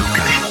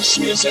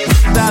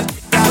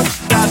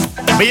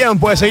 Bien,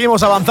 pues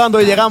seguimos avanzando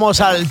y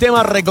llegamos al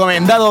tema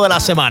recomendado de la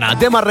semana.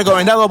 Tema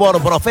recomendado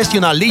por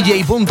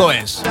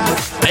professionaldj.es.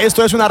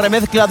 Esto es una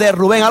remezcla de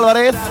Rubén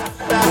Álvarez,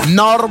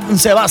 Norm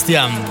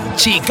Sebastian,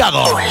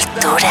 Chicago.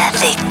 Cultura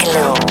de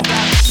club.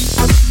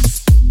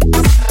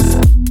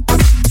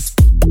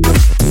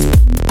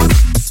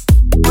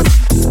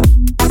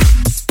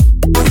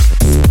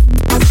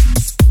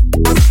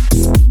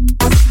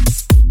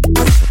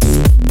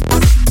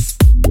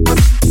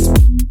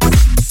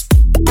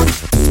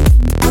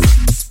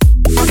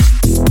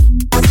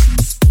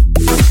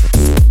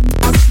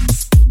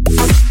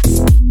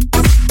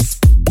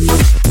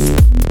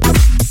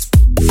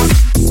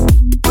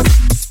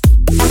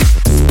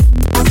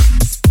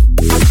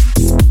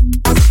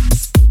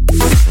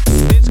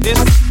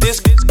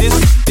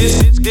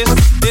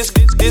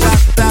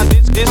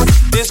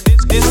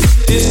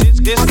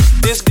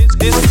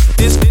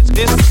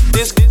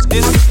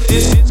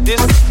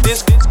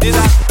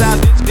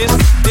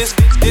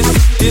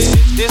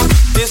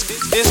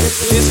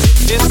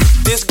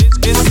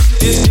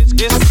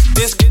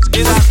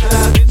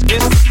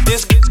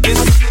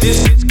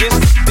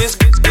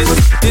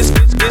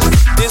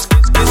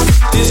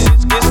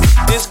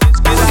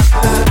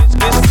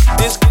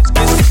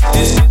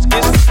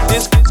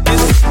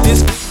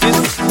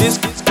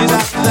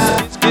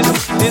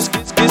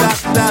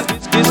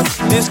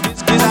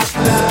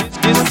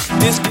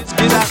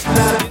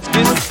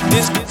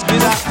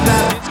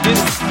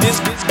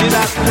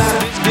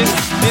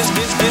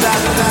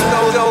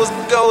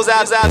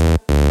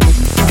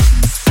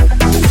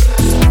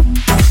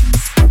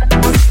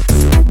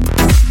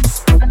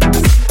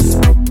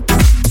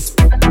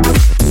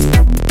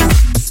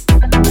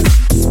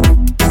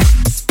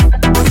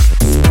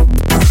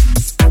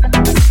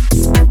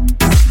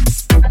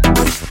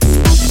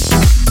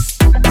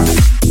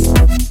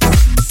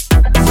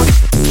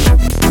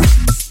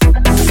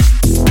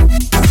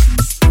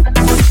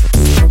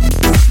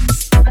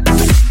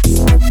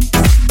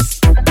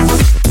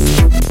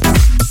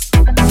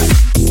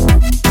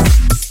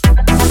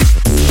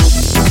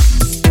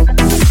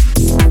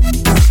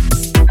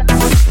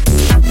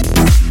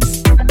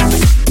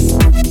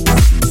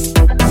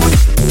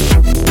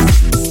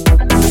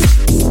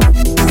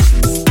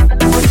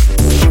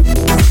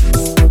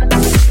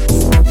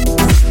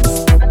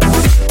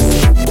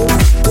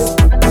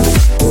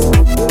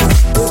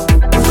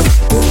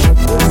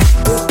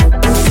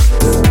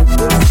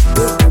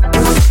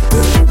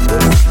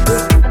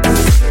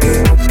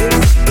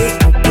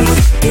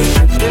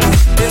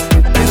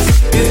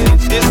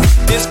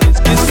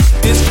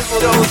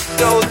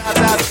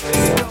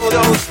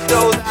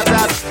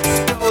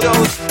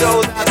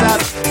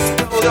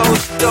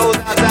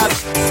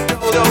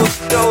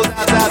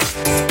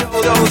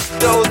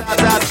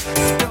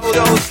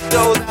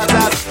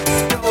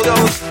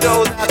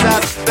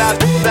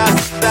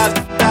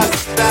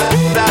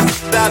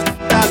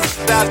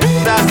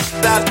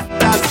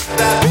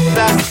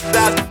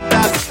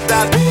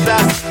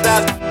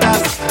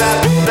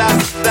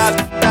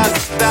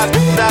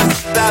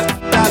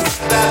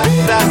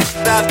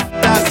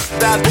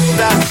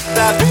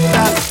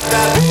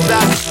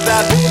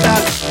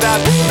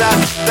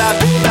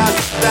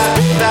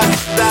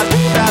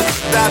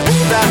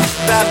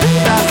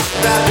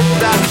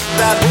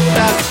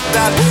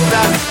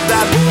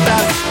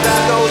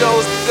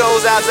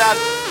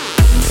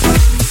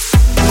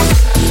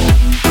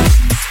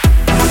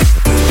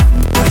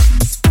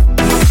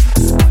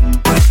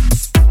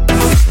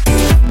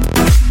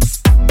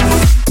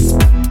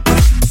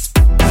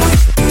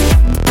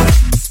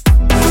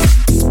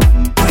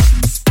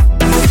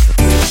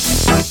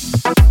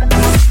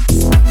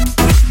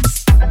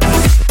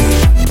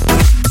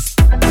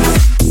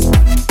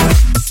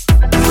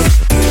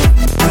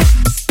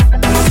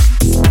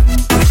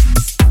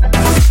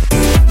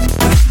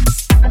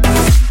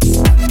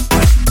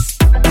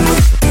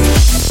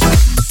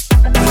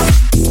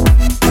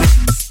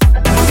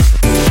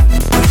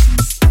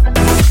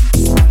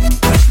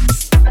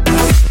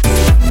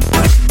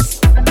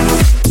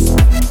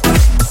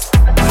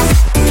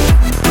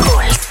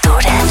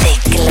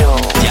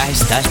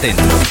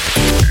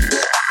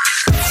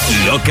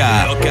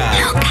 Loca.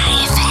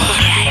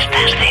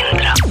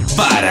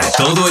 Para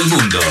todo el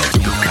mundo.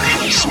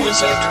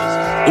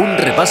 Un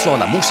repaso a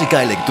la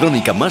música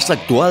electrónica más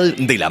actual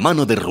de la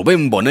mano de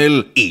Rubén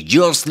Bonel y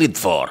Josh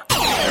Lidford.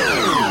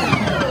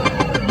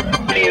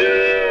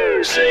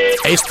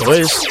 Esto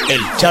es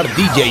el Chart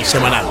DJ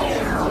semanal.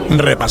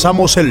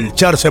 Repasamos el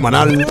chart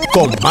semanal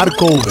con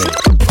Marco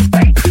V.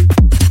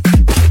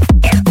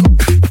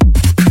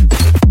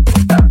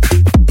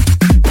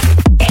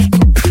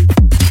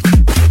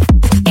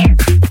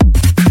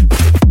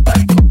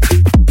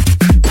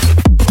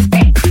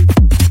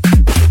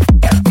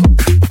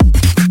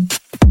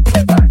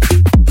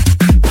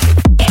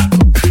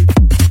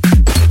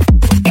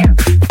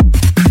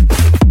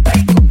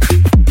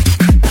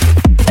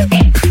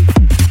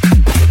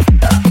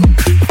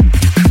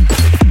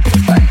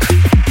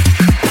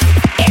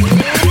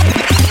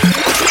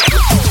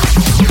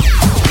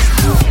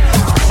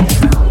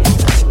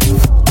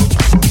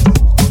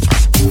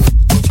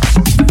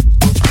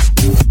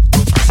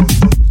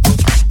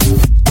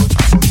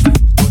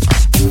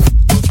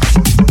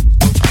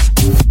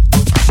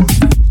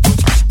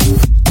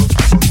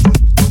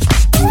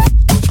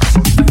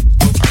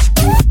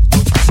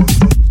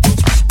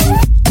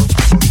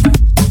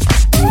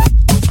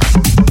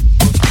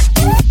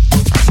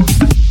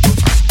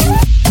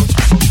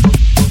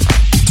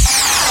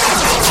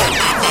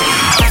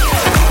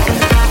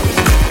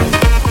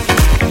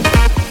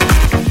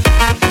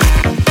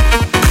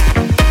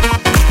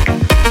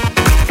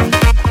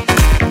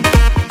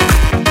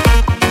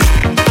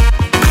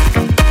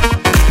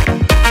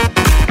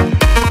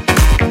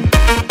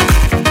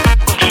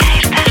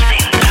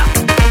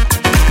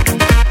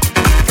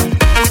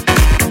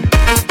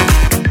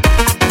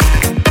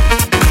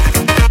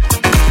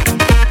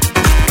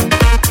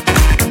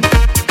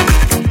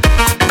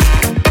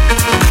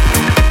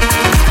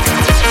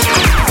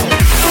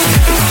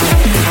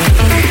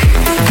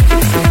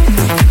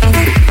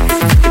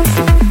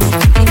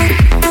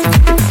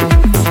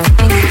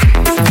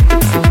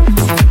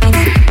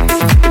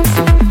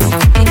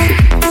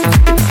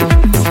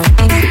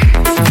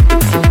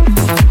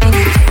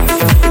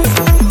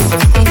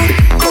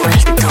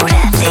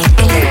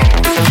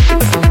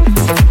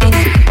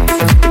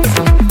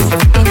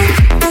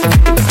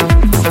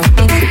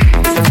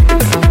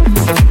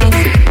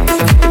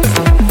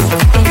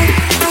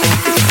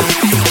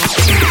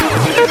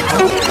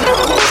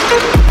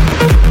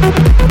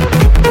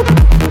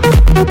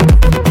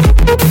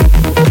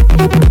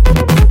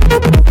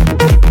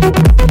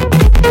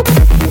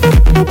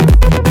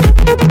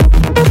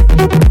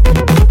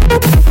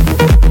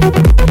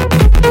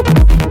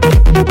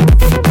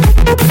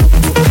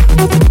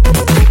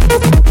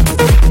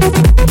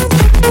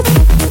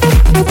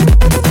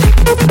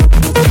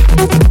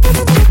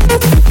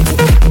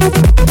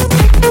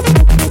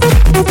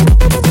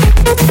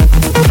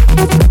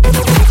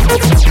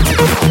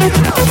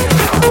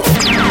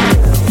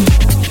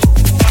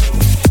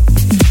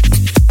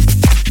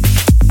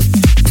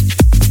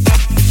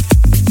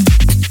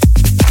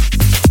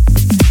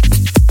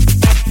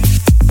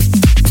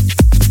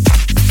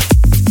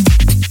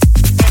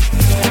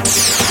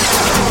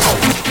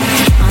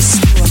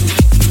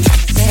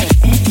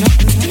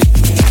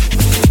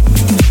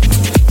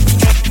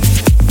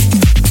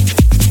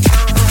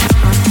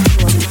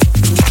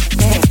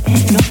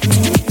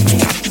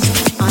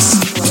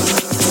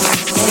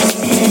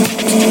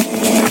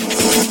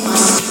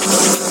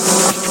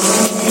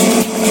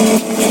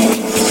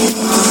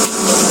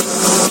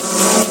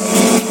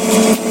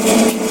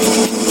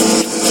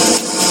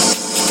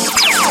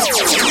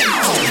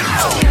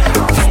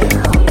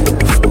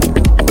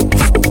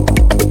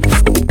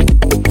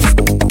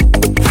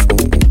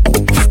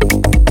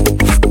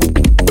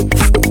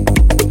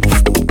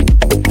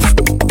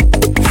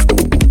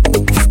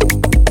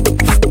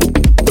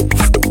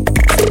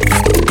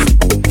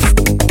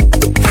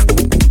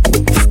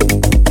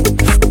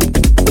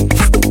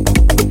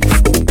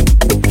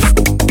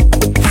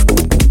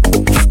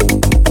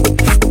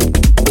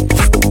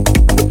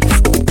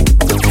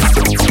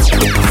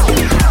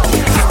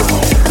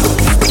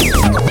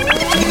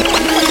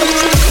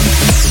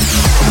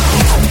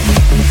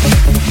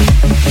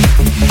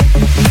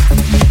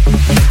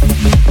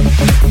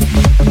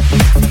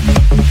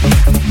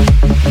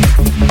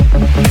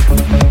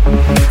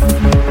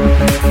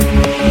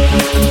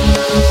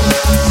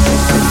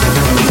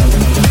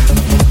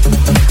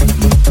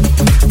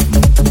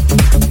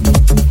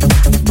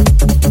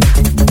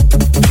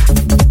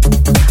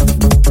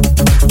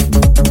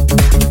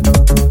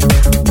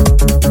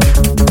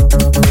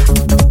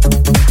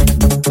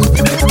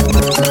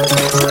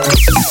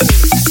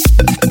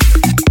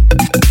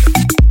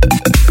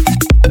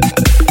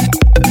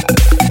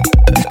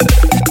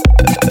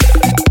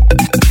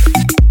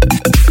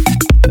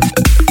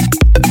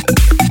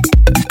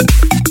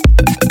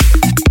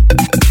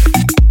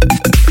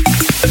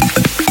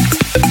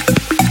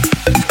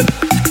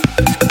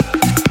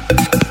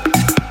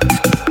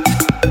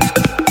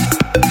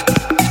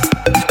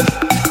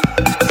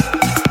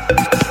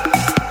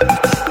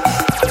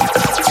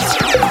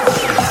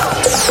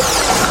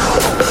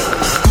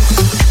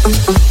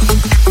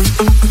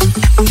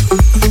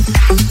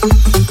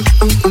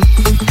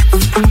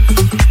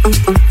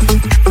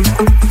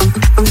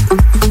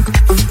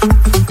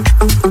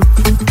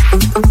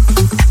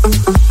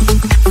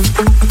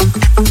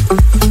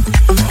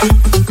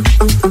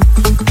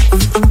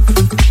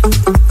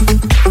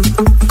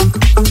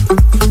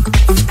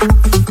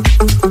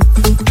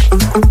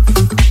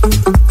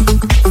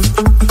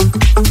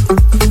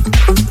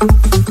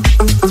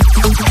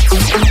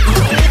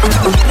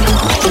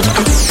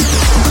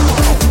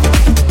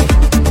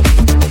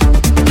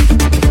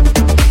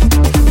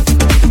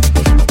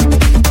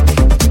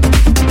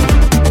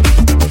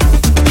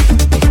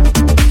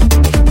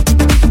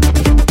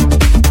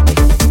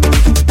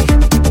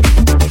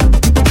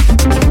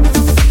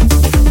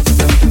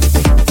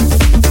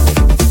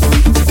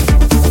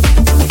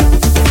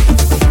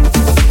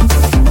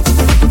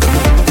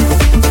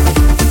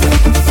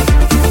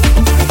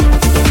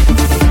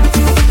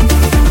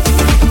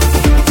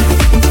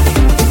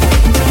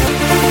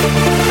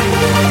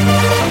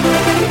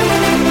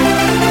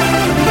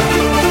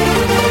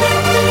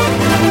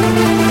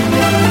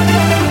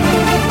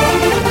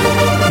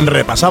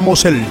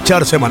 Repasamos el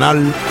chart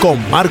semanal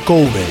con Marco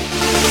V.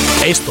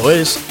 Esto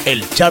es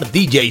el chart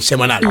DJ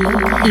semanal.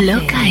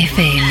 Loca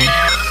FM.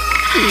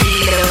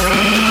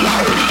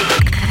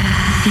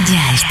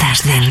 Ya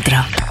estás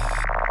dentro.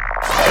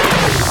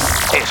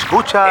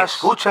 Escuchas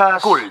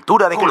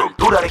Cultura de Club.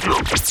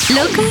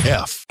 Loca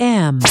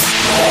FM.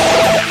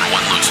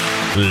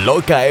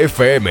 Loca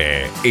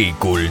FM y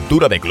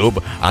Cultura de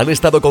Club han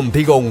estado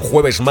contigo un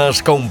jueves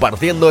más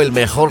compartiendo el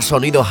mejor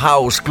sonido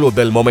house club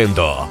del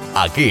momento.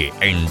 Aquí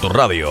en tu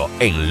radio,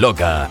 en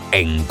Loca,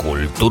 en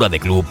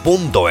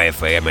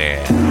culturadeclub.fm.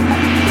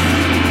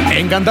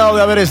 Encantado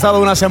de haber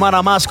estado una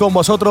semana más con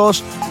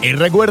vosotros y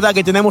recuerda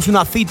que tenemos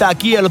una cita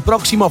aquí el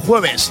próximo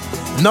jueves.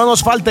 No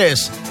nos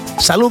faltes.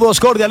 Saludos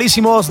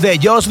cordialísimos de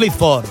Josh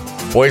Lidford.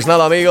 Pues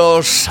nada,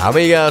 amigos,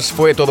 amigas,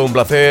 fue todo un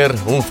placer.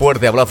 Un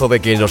fuerte abrazo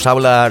de quien nos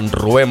habla,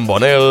 Rubén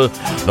Bonel.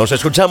 Nos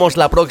escuchamos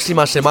la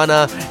próxima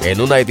semana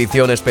en una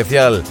edición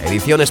especial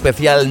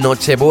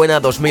Nochebuena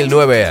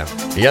 2009.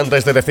 Y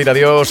antes de decir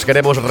adiós,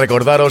 queremos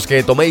recordaros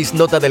que toméis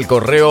nota del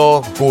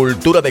correo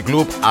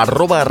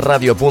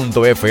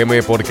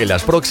culturadeclub@radio.fm porque en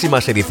las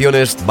próximas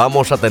ediciones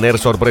vamos a tener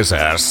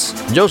sorpresas.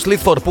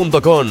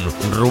 joshlidford.com,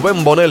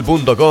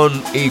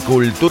 rubenbonel.com y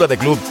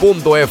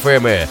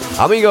culturadeclub.fm.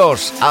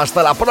 Amigos,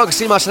 hasta la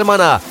próxima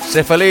semana.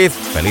 Sé feliz,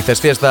 felices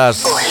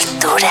fiestas.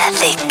 Cultura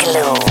de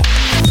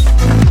Club.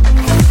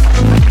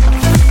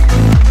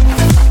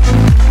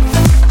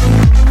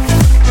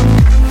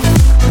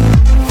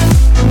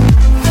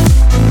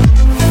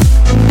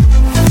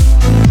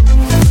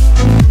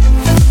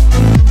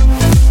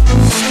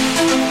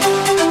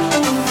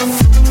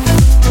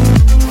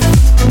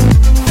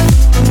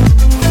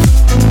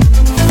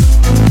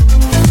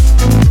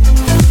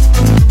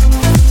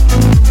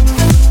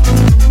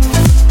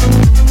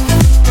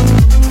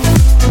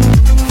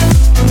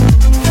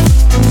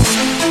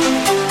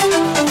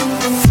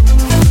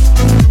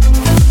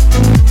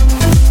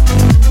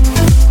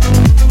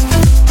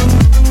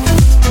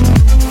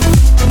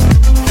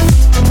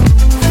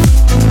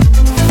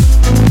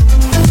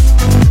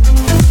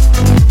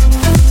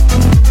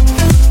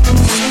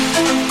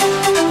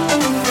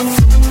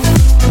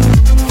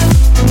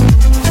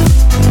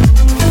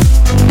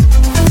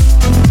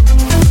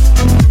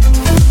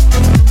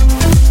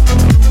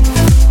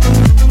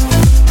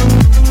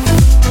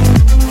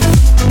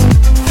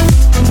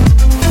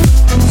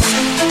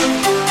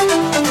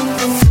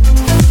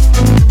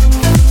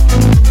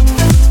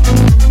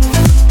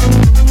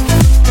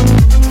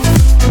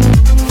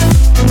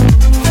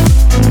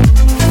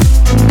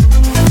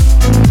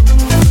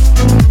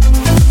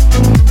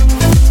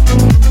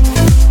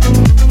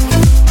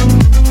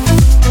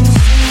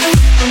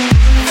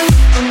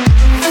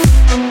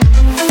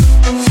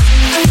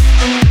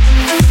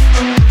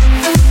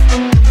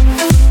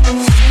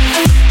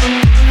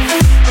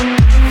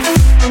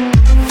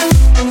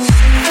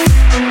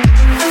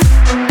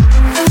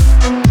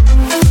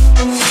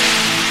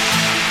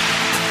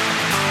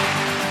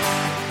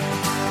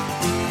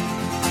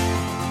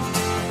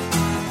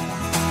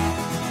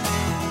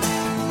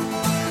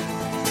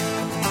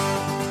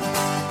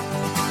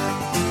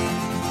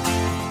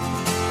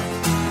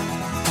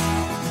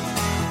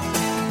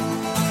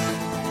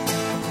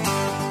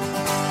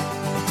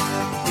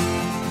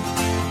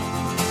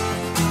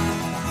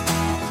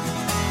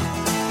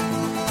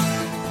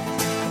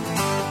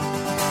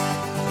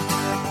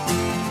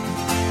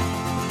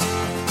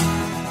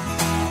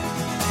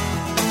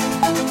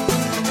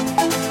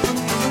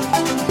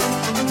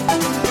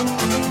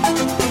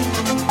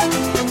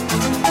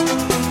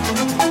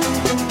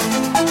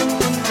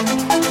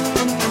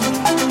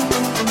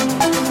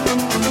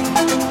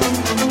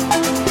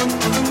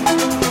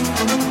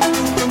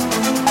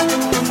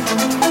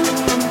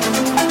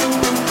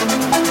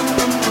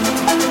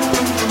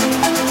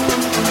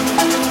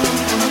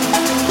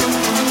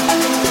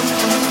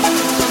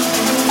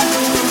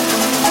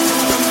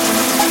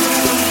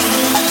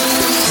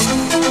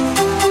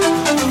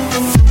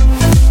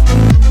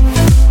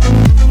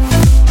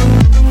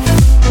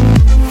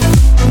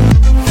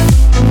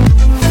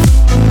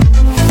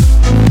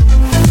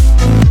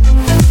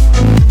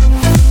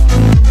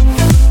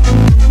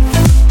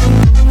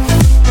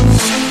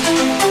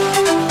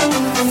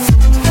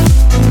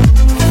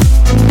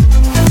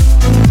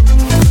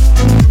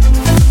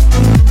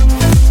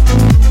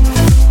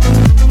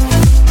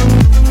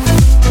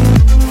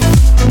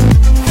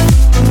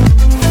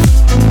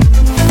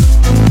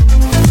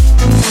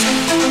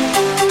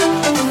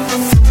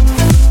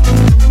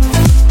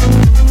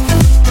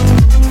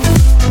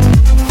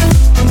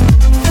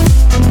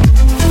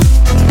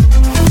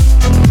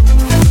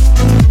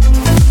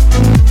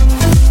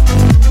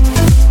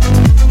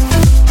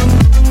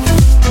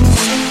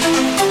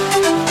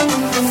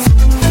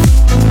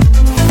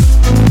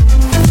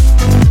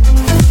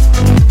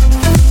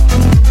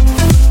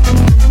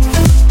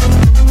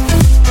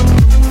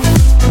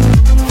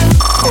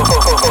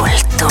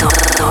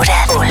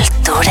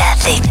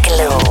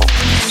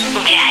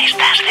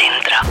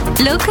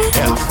 Loca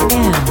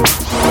FM.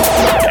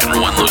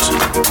 Renovándose.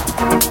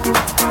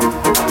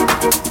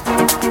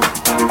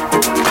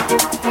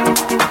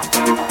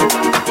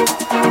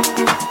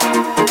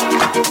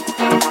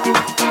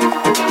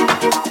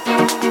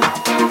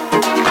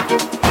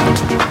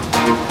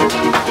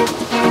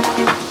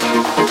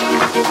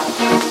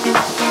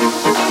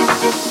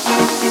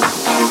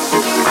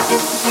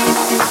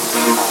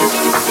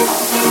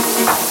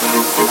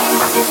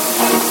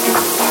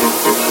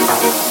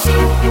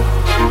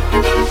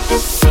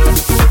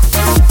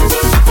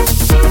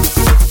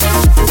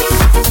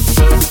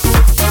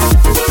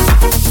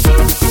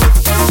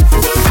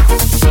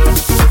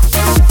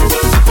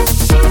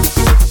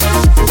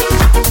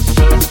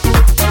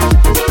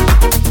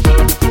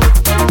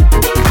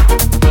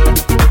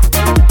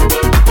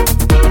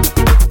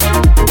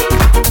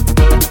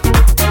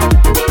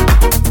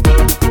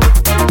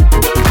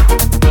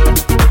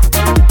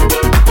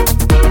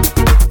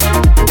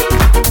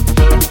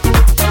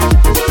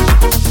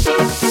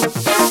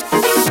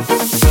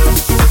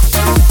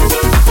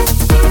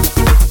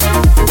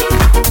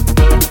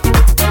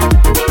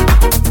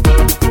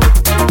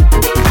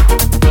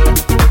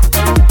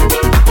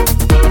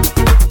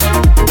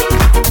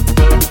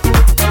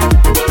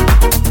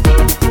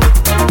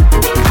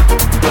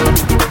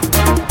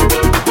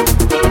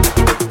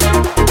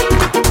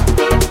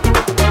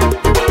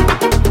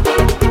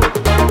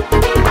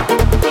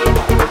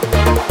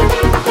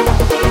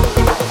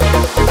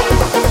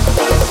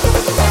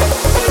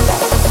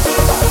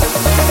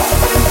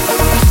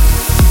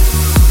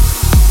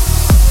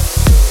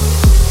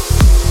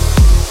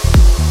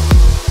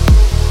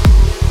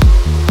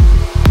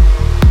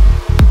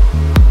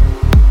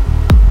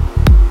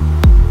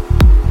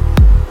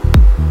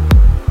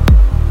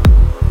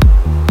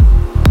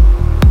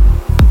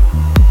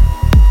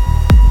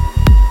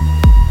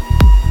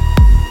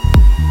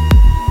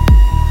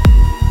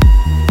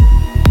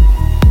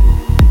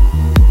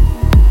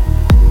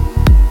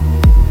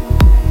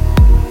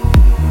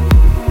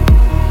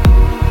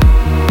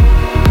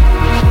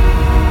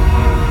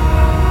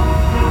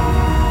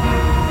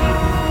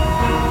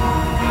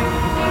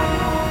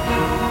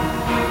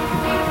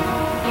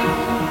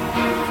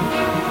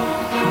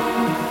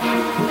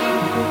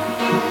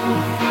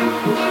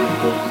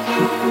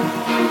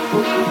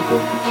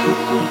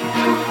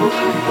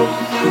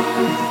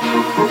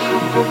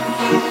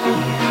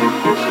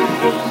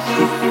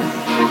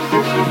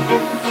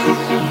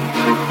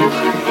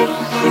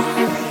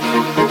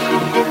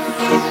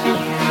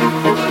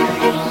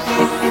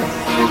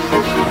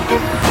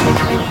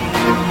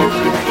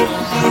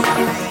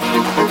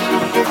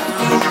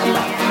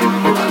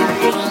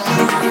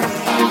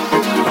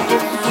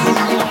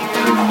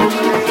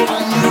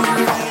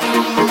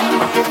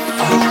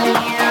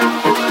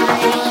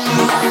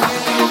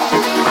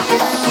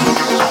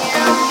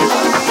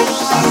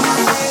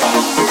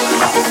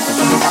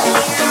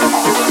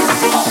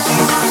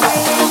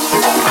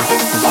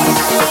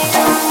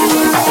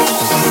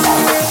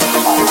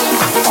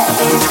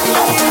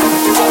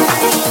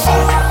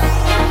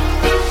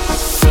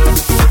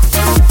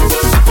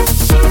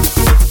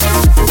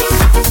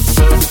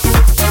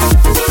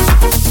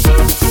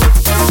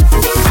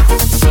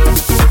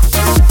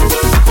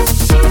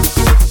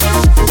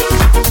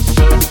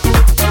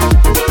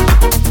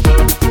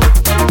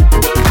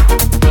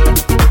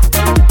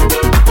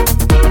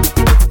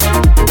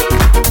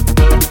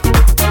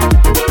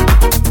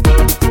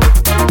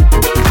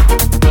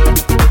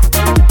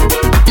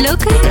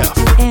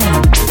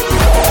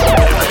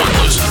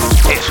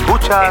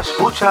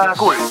 Escuchas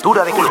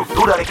Cultura de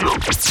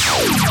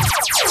Club.